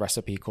in one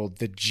recipe called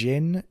the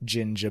Gin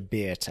Ginger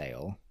Beer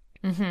Tail,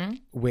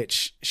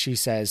 which she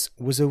says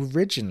was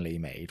originally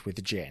made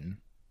with gin.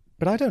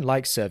 But I don't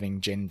like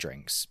serving gin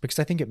drinks because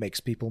I think it makes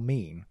people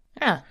mean.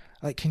 Yeah.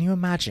 Like, can you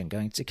imagine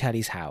going to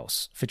Kelly's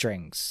house for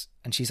drinks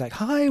and she's like,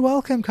 "Hi,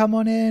 welcome, come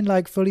on in,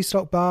 like fully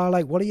stocked bar,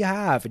 like what do you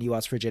have?" And you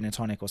ask for a gin and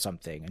tonic or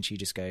something and she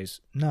just goes,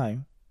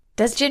 "No."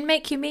 Does gin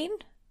make you mean?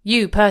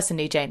 You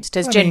personally, James,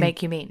 does gin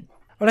make you mean?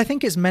 Well, I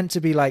think it's meant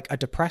to be like a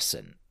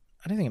depressant.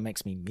 I don't think it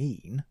makes me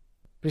mean.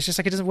 But it's just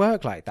like, it doesn't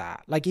work like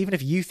that. Like, even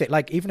if you think,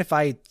 like, even if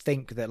I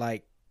think that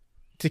like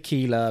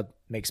tequila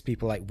makes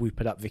people like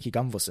whoop it up Vicky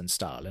Gunvalson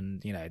style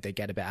and, you know, they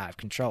get a bit out of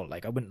control.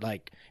 Like, I wouldn't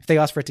like, if they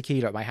asked for a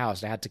tequila at my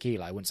house and I had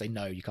tequila, I wouldn't say,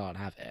 "No, you can't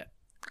have it."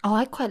 Oh,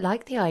 I quite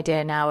like the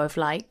idea now of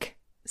like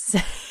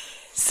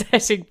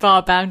setting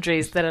bar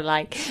boundaries that are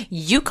like,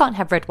 you can't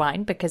have red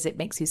wine because it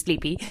makes you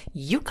sleepy.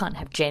 You can't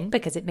have gin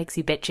because it makes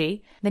you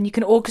bitchy. Then you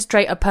can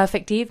orchestrate a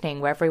perfect evening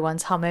where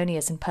everyone's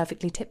harmonious and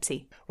perfectly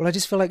tipsy. Well, I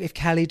just feel like if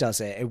Kelly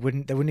does it, there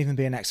wouldn't even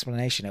be an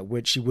explanation.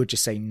 She would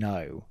just say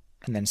no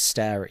and then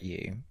stare at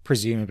you,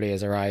 presumably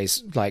as her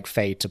eyes like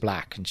fade to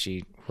black and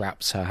she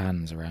wraps her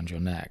hands around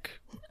your neck.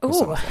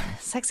 Ooh,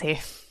 sexy.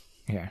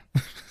 Yeah.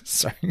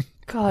 Sorry.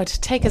 God,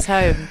 take us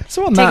home.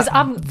 So on that,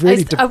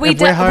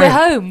 we're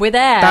home. We're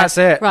there. That's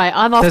it. Right,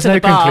 I'm off There's to the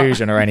bar. There's no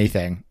conclusion or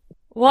anything.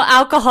 What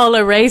alcohol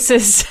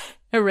erases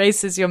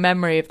your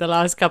memory of the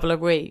last couple of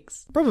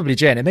weeks? Probably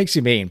gin. It makes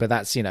you mean, but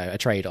that's, you know, a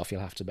trade-off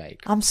you'll have to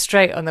make. I'm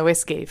straight on the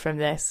whiskey from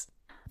this.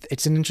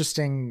 It's an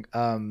interesting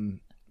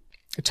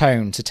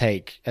tone to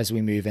take as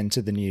we move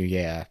into the new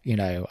year. You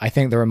know, I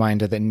think the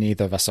reminder that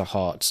neither of us are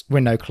hot. We're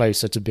no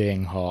closer to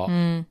being hot.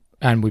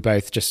 And we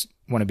both just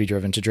want to be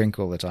driven to drink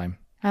all the time.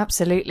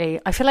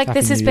 Absolutely. I feel like Happy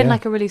this has New been Year.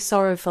 like a really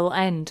sorrowful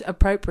end,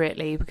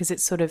 appropriately, because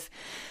it's sort of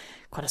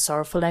quite a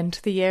sorrowful end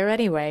to the year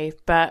anyway.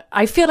 But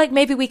I feel like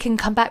maybe we can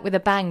come back with a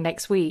bang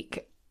next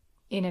week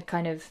in a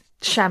kind of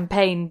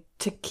champagne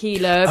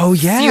tequila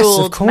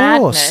fueled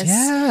madness.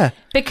 Yeah.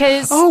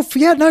 Because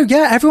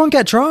everyone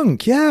get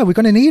drunk. Yeah, we're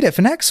going to need it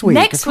for next week.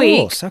 Next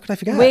week, how could I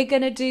forget? We're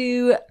going to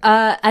do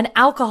an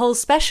alcohol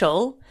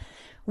special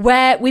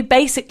where we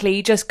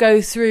basically just go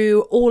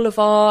through all of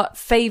our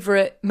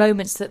favourite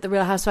moments that the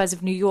Real Housewives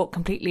of New York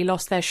completely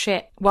lost their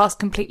shit whilst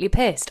completely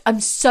pissed.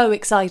 I'm so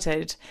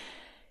excited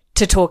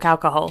to talk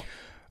alcohol.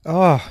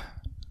 Oh,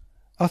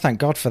 thank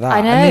God for that.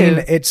 I know.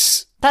 I mean,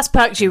 that's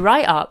perked you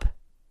right up.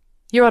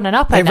 You're on an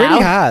upper now. It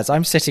really has.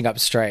 I'm sitting up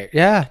straight.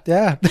 Yeah.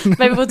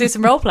 Maybe we'll do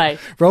some role play.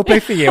 Role play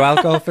for you,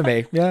 alcohol for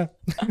me. Yeah.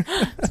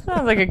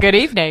 Sounds like a good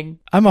evening.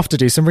 I'm off to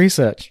do some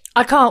research.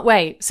 I can't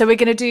wait. So we're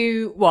going to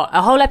do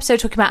a whole episode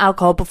talking about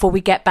alcohol before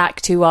we get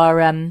back to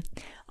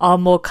our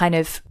more kind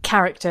of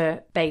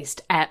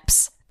character-based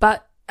eps.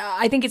 But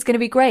I think it's going to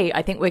be great.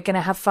 I think we're going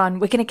to have fun.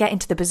 We're going to get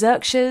into the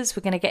Berserkshires.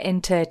 We're going to get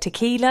into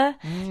tequila,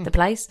 the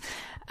place,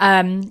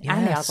 and the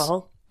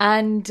alcohol.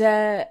 And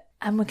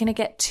we're going to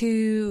get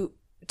to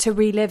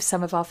relive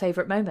some of our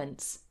favourite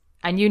moments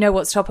And you know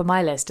what's top of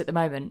my list at the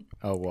moment?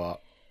 Oh,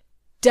 what?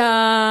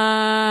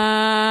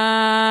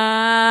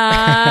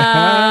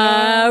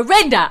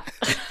 Renda.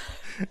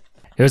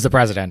 Who's the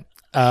president?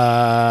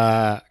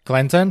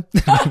 Clinton?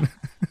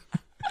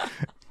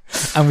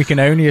 And we can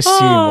only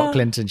assume what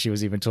Clinton she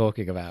was even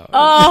talking about.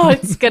 Oh,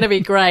 it's going to be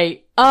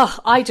great. Oh,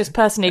 I just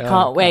personally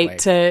can't wait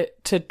to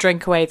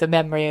drink away the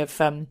memory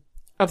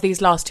of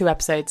these last 2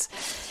 episodes.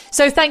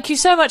 So thank you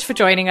so much for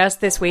joining us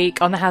this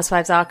week on the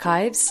Housewives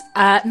Archives.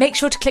 Make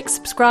sure to click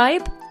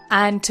subscribe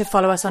and to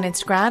follow us on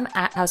Instagram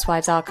at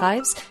Housewives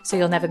Archives so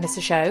you'll never miss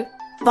a show.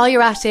 While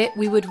you're at it,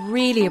 we would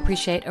really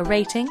appreciate a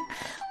rating,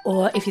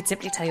 or if you'd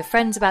simply tell your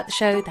friends about the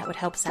show, that would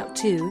help us out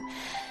too.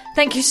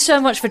 Thank you so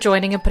much for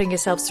joining and putting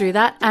yourselves through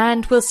that,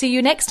 and we'll see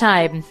you next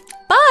time.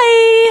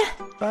 Bye!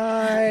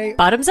 Bye!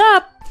 Bottoms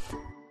up!